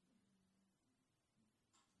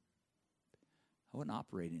 I wasn't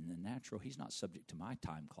operating in the natural. He's not subject to my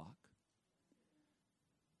time clock.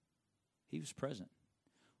 He was present.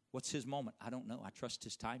 What's his moment? I don't know. I trust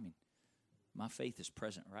his timing. My faith is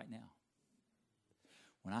present right now.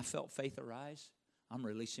 When I felt faith arise, I'm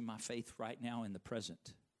releasing my faith right now in the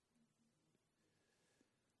present.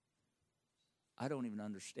 I don't even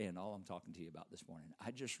understand all I'm talking to you about this morning.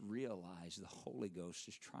 I just realized the Holy Ghost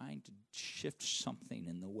is trying to shift something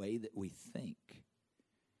in the way that we think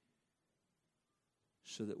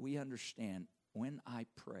so that we understand when I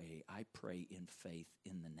pray in faith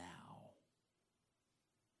in the now.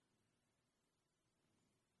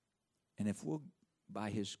 And if we'll, by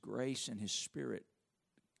His grace and His Spirit,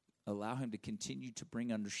 allow Him to continue to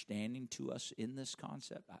bring understanding to us in this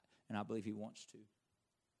concept, and I believe He wants to,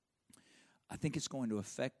 I think it's going to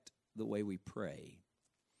affect the way we pray.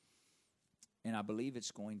 And I believe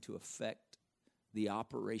it's going to affect the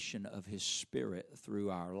operation of His Spirit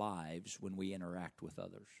through our lives when we interact with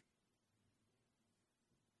others.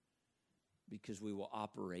 Because we will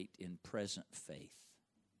operate in present faith.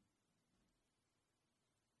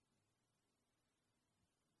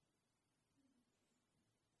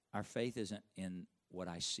 Our faith isn't in what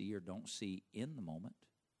I see or don't see in the moment.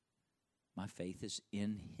 My faith is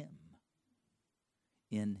in Him.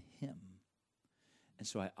 In Him. And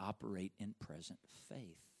so I operate in present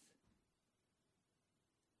faith.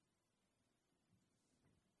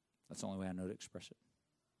 That's the only way I know to express it.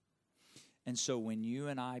 And so when you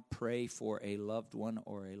and I pray for a loved one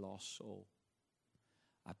or a lost soul,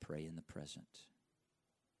 I pray in the present.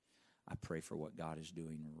 I pray for what God is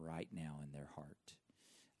doing right now in their heart.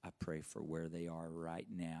 I pray for where they are right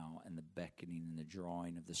now and the beckoning and the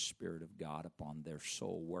drawing of the Spirit of God upon their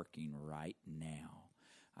soul working right now.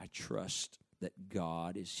 I trust that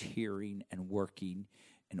God is hearing and working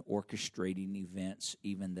and orchestrating events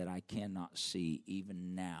even that I cannot see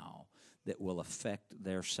even now that will affect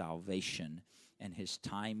their salvation. And His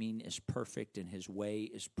timing is perfect and His way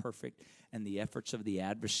is perfect. And the efforts of the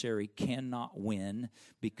adversary cannot win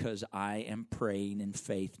because I am praying in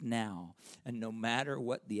faith now. And no matter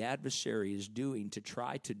what the adversary is doing to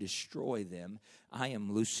try to destroy them, I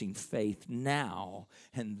am loosing faith now.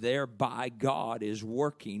 And thereby God is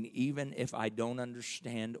working even if I don't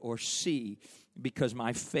understand or see. Because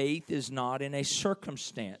my faith is not in a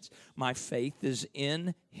circumstance. My faith is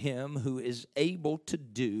in Him who is able to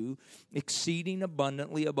do exceeding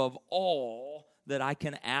abundantly above all that I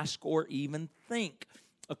can ask or even think,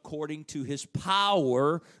 according to His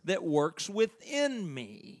power that works within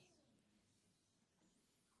me.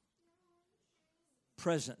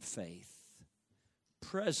 Present faith.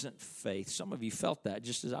 Present faith. Some of you felt that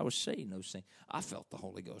just as I was saying those things. I felt the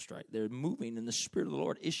Holy Ghost right there moving in the Spirit of the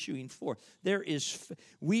Lord issuing forth.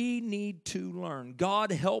 We need to learn.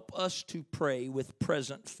 God, help us to pray with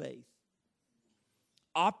present faith.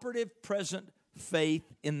 Operative present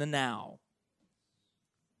faith in the now.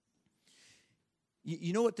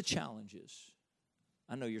 You know what the challenge is?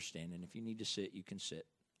 I know you're standing. If you need to sit, you can sit.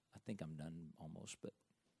 I think I'm done almost, but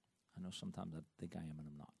I know sometimes I think I am and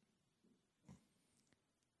I'm not.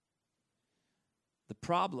 The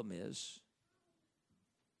problem is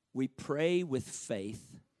we pray with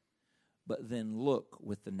faith, but then look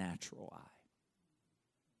with the natural eye.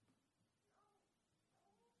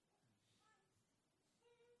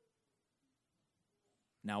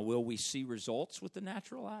 Now, will we see results with the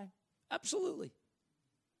natural eye? Absolutely.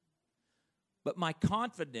 But my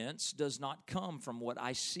confidence does not come from what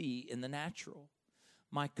I see in the natural.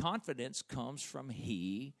 My confidence comes from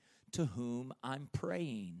He to whom I'm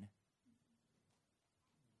praying.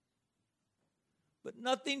 But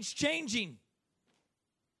nothing's changing.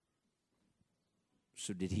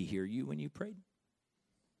 So did He hear you when you prayed?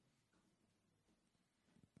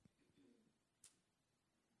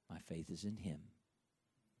 My faith is in Him.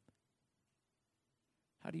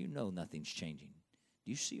 How do you know nothing's changing?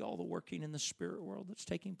 Do you see all the working in the spirit world that's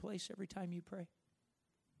taking place every time you pray?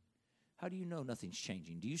 How do you know nothing's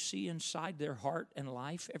changing? Do you see inside their heart and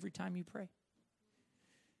life every time you pray?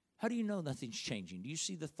 How do you know nothing's changing? Do you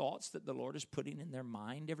see the thoughts that the Lord is putting in their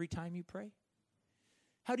mind every time you pray?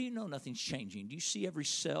 How do you know nothing's changing? Do you see every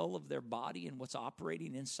cell of their body and what's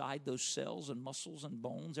operating inside those cells and muscles and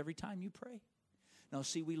bones every time you pray? No,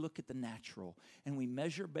 see, we look at the natural and we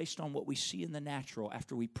measure based on what we see in the natural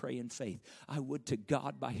after we pray in faith. I would to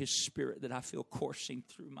God by His Spirit that I feel coursing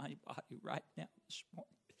through my body right now this morning,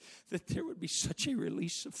 that there would be such a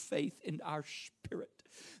release of faith in our spirit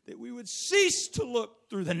that we would cease to look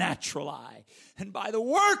through the natural eye, and by the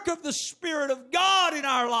work of the Spirit of God in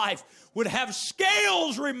our life would have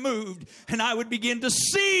scales removed, and I would begin to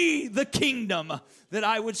see the kingdom, that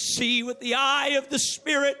I would see with the eye of the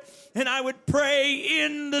Spirit, and I would pray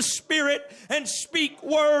in the Spirit and speak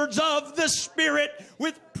words of the Spirit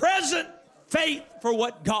with present faith for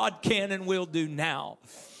what God can and will do now.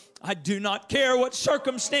 I do not care what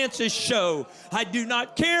circumstances show. I do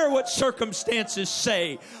not care what circumstances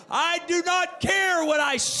say. I do not care what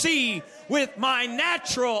I see with my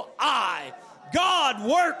natural eye. God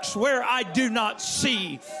works where I do not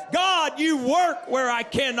see. God, you work where I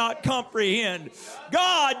cannot comprehend.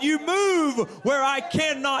 God, you move where I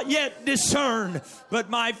cannot yet discern. But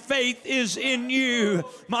my faith is in you.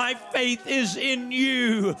 My faith is in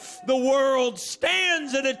you. The world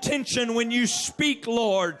stands at attention when you speak,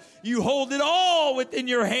 Lord. You hold it all within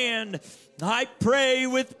your hand. I pray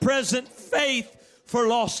with present faith for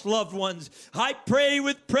lost loved ones. I pray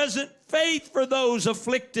with present faith for those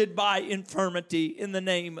afflicted by infirmity in the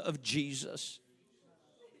name of Jesus.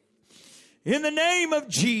 In the name of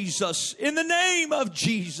Jesus. In the name of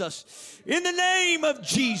Jesus. In the name of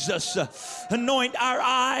Jesus, anoint our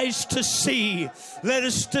eyes to see. Let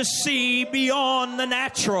us to see beyond the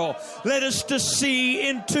natural. Let us to see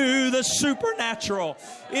into the supernatural.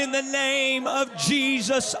 In the name of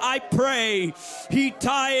Jesus, I pray.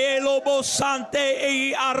 Hitae lobo sante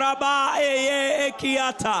e araba e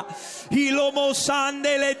ekiata. Hilomo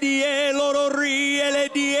sande le die lorori le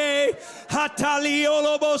die. Hatali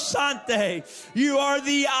lobo sante. You are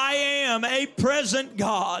the I am, a present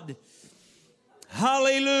God.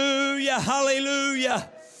 Hallelujah, hallelujah,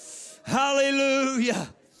 hallelujah.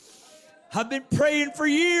 I've been praying for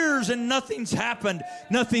years and nothing's happened.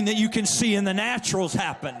 Nothing that you can see in the natural's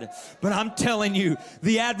happened. But I'm telling you,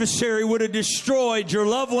 the adversary would have destroyed your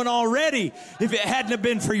loved one already if it hadn't have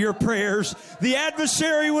been for your prayers. The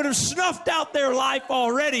adversary would have snuffed out their life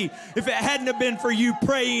already if it hadn't have been for you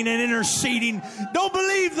praying and interceding. Don't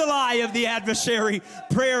believe the lie of the adversary.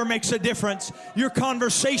 Prayer makes a difference. Your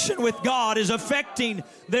conversation with God is affecting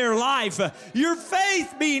their life. Your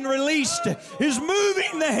faith being released is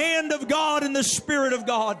moving the hand of God and the Spirit of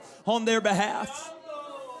God on their behalf.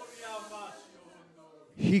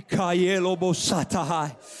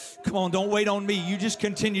 Come on, don't wait on me. You just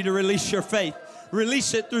continue to release your faith.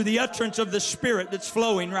 Release it through the utterance of the Spirit that's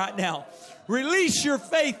flowing right now. Release your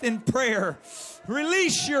faith in prayer.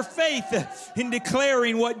 Release your faith in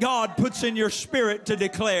declaring what God puts in your spirit to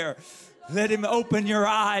declare. Let Him open your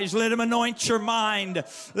eyes. Let Him anoint your mind.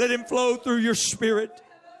 Let Him flow through your spirit.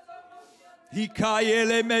 I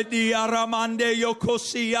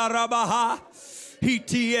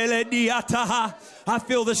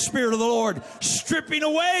feel the Spirit of the Lord stripping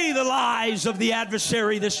away the lies of the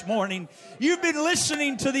adversary this morning. You've been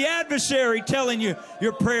listening to the adversary telling you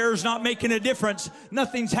your prayer's not making a difference.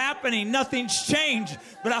 Nothing's happening. Nothing's changed.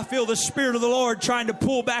 But I feel the Spirit of the Lord trying to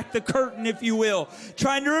pull back the curtain, if you will.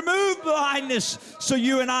 Trying to remove blindness so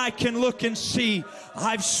you and I can look and see.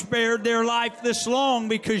 I've spared their life this long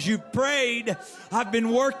because you've prayed. I've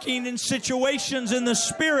been working in situations in the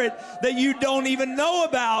Spirit that you don't even know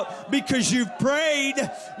about because you've prayed.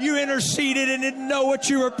 You interceded and didn't know what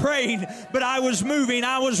you were praying. But I was moving.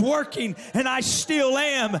 I was working. And I still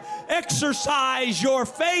am. Exercise your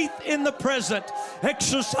faith in the present.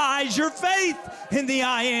 Exercise your faith in the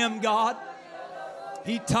I am God.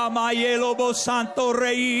 Hitamayelo santo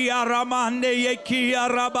rei aramande yeki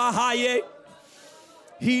arabahaye.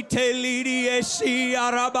 Hiteliri esi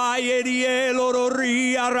arabaye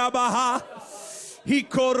dielorori arabaha.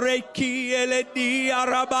 Hikoreki eledi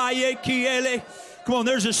arabaye kiele. Come on,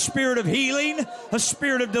 there's a spirit of healing, a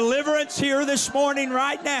spirit of deliverance here this morning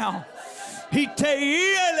right now.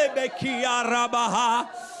 Hiteelebeki arabaha.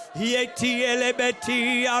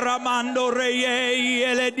 Hietielebeti aramando reye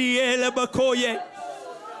eledielebakoye.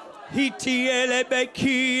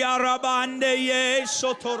 Hitielebeki arabande ye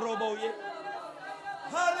sotoroboye.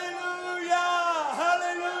 Hallelujah!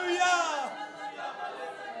 Hallelujah!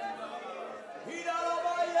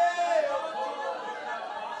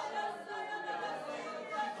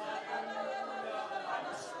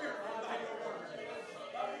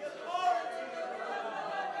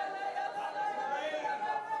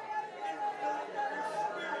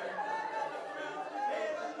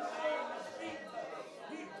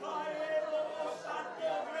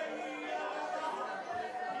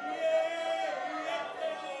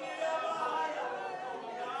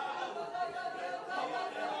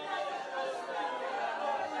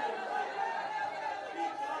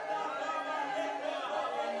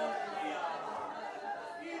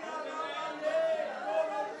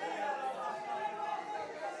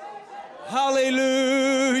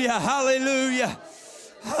 Hallelujah, hallelujah,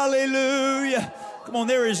 hallelujah. Come on,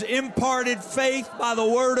 there is imparted faith by the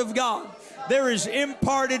Word of God. There is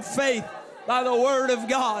imparted faith by the Word of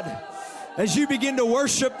God. As you begin to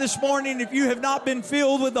worship this morning, if you have not been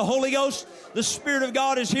filled with the Holy Ghost, the Spirit of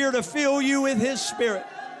God is here to fill you with His Spirit.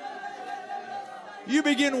 You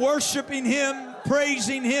begin worshiping Him,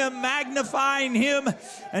 praising Him, magnifying Him,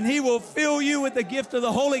 and He will fill you with the gift of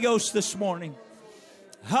the Holy Ghost this morning.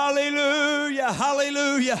 Hallelujah,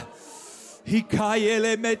 hallelujah.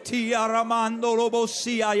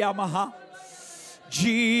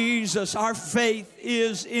 Jesus, our faith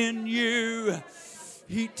is in you.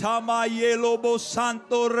 Hitamayelo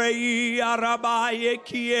santo rei arabaye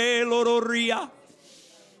kielororia.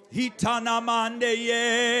 Hitanamande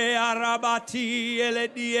ye arabati ele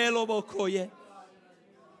dielo bokoye.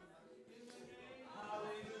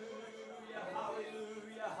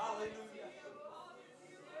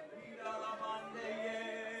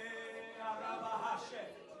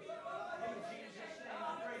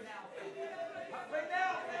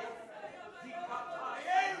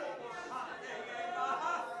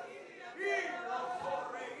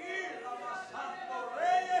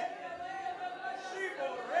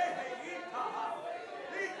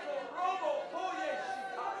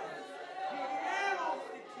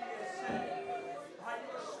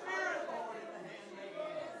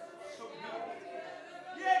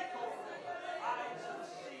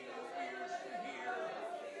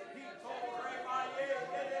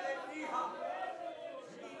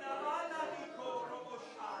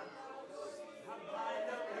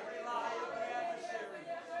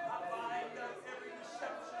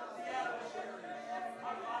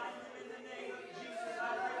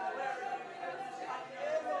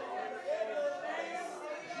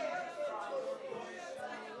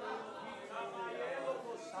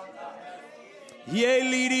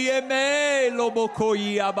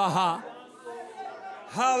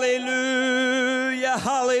 Hallelujah,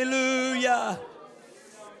 hallelujah.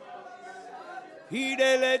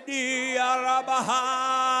 Hidele di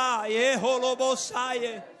arabaha ye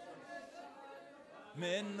holobosaye.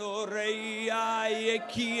 Menoreia ye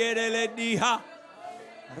kierele diha.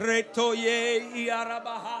 Retoye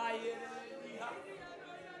arabaha ye diha.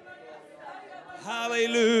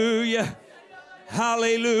 Hallelujah.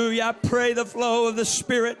 Hallelujah. I pray the flow of the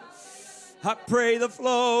Spirit. I pray the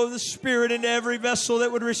flow of the Spirit into every vessel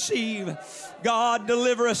that would receive. God,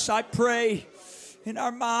 deliver us, I pray. In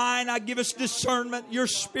our mind, I give us discernment, your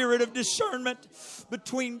spirit of discernment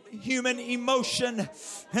between human emotion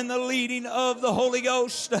and the leading of the Holy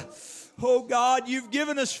Ghost. Oh God, you've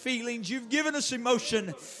given us feelings, you've given us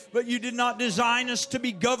emotion, but you did not design us to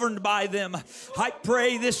be governed by them. I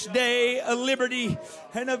pray this day a liberty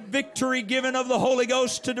and a victory given of the Holy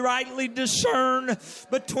Ghost to rightly discern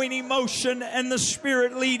between emotion and the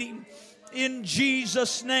Spirit leading. In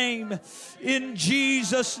Jesus' name, in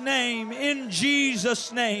Jesus' name, in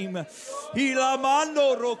Jesus' name.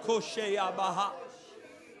 Ilamando rokoshe abaha.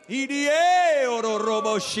 Idie oro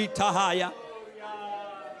robo shitahaya.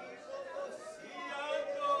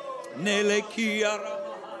 Nele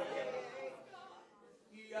kiaramaye.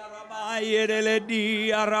 Iaramaye rele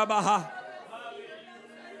di arabaha.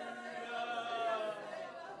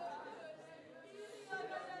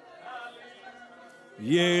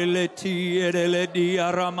 Yeleti erele di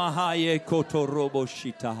aramahaye kotorobo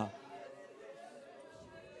shitaha.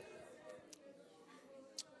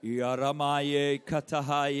 Iaramaye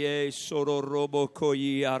katahaye sororobo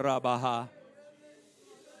koyi arabaha.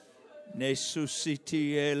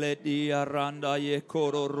 Nesusiti ele di aranda ye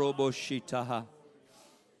kororobo shitaha.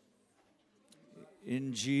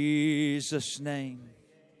 In Jesus' name.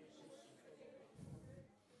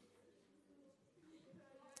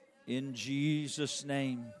 In Jesus'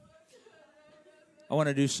 name. I want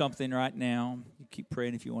to do something right now. You keep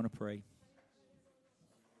praying if you want to pray.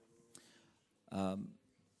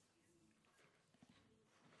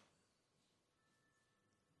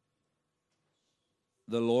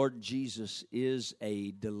 The Lord Jesus is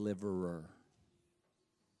a deliverer.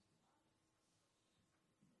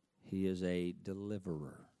 He is a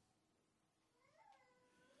deliverer.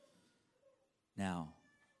 Now,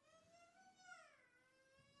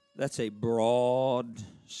 that's a broad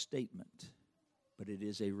statement, but it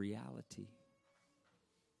is a reality.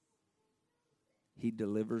 He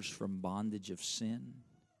delivers from bondage of sin.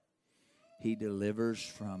 He delivers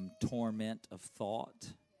from torment of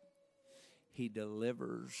thought. He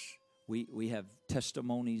delivers. We have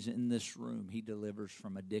testimonies in this room. He delivers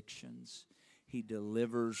from addictions. He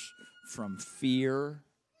delivers from fear.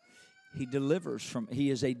 He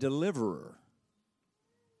is a deliverer.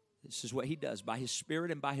 This is what he does. By his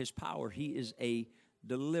Spirit and by his power, he is a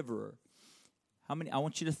deliverer. I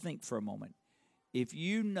want you to think for a moment. If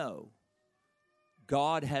you know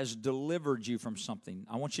God has delivered you from something,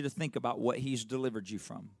 I want you to think about what he's delivered you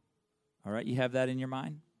from. All right, you have that in your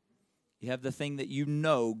mind? You have the thing that you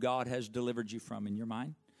know God has delivered you from in your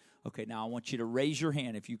mind? Okay, now I want you to raise your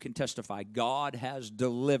hand if you can testify. God has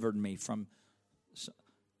delivered me from.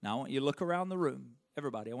 Now I want you to look around the room.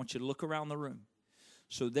 Everybody, I want you to look around the room.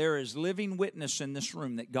 So there is living witness in this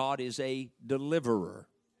room that God is a deliverer.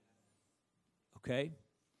 Okay?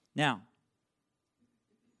 Now,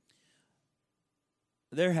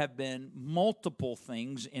 there have been multiple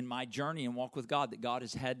things in my journey and walk with God that God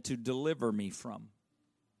has had to deliver me from.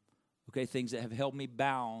 Okay, things that have held me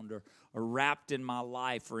bound or wrapped in my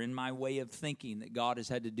life or in my way of thinking that God has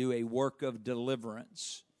had to do a work of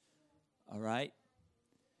deliverance. All right?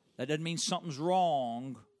 That doesn't mean something's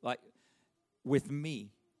wrong, like with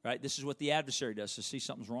me, right? This is what the adversary does, to see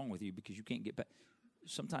something's wrong with you because you can't get back.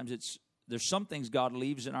 Sometimes there's some things God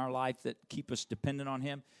leaves in our life that keep us dependent on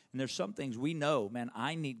him, and there's some things we know, man,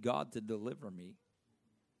 I need God to deliver me.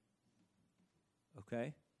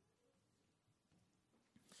 Okay?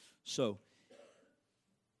 So,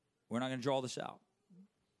 we're not going to draw this out.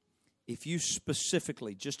 If you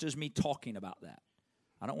specifically, just as me talking about that,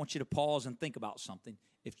 I don't want you to pause and think about something.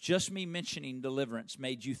 If just me mentioning deliverance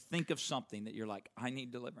made you think of something that you're like, I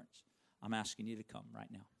need deliverance, I'm asking you to come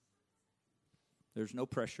right now. There's no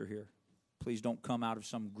pressure here. Please don't come out of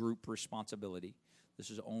some group responsibility.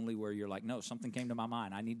 This is only where you're like, no, something came to my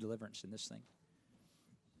mind. I need deliverance in this thing.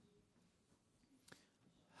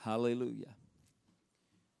 Hallelujah.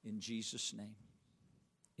 In Jesus' name.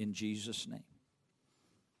 In Jesus' name.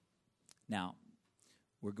 Now,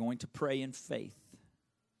 we're going to pray in faith.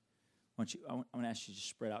 I'm going to ask you to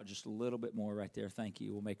spread out just a little bit more right there. Thank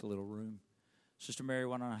you. We'll make a little room. Sister Mary,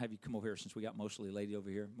 why don't I have you come over here since we got mostly a lady over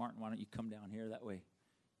here. Martin, why don't you come down here that way?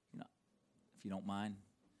 If you don't mind.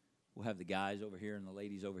 We'll have the guys over here and the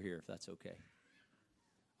ladies over here if that's okay.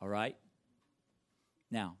 All right?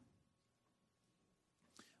 Now,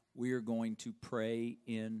 we are going to pray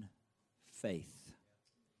in faith.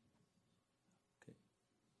 Okay.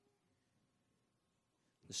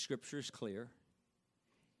 The scripture is clear.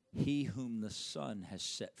 He whom the Son has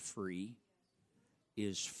set free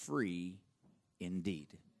is free indeed.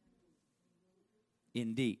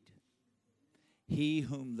 Indeed. He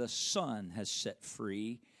whom the Son has set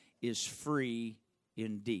free is free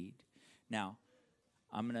indeed. Now,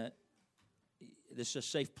 this is a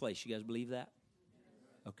safe place. You guys believe that?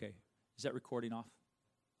 Okay. Is that recording off?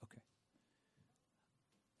 Okay.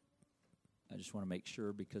 I just want to make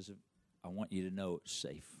sure because I want you to know it's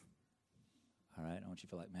safe. All right? I want you to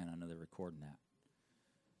feel like, man, I know they're recording that.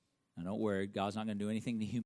 Now, don't worry. God's not going to do anything to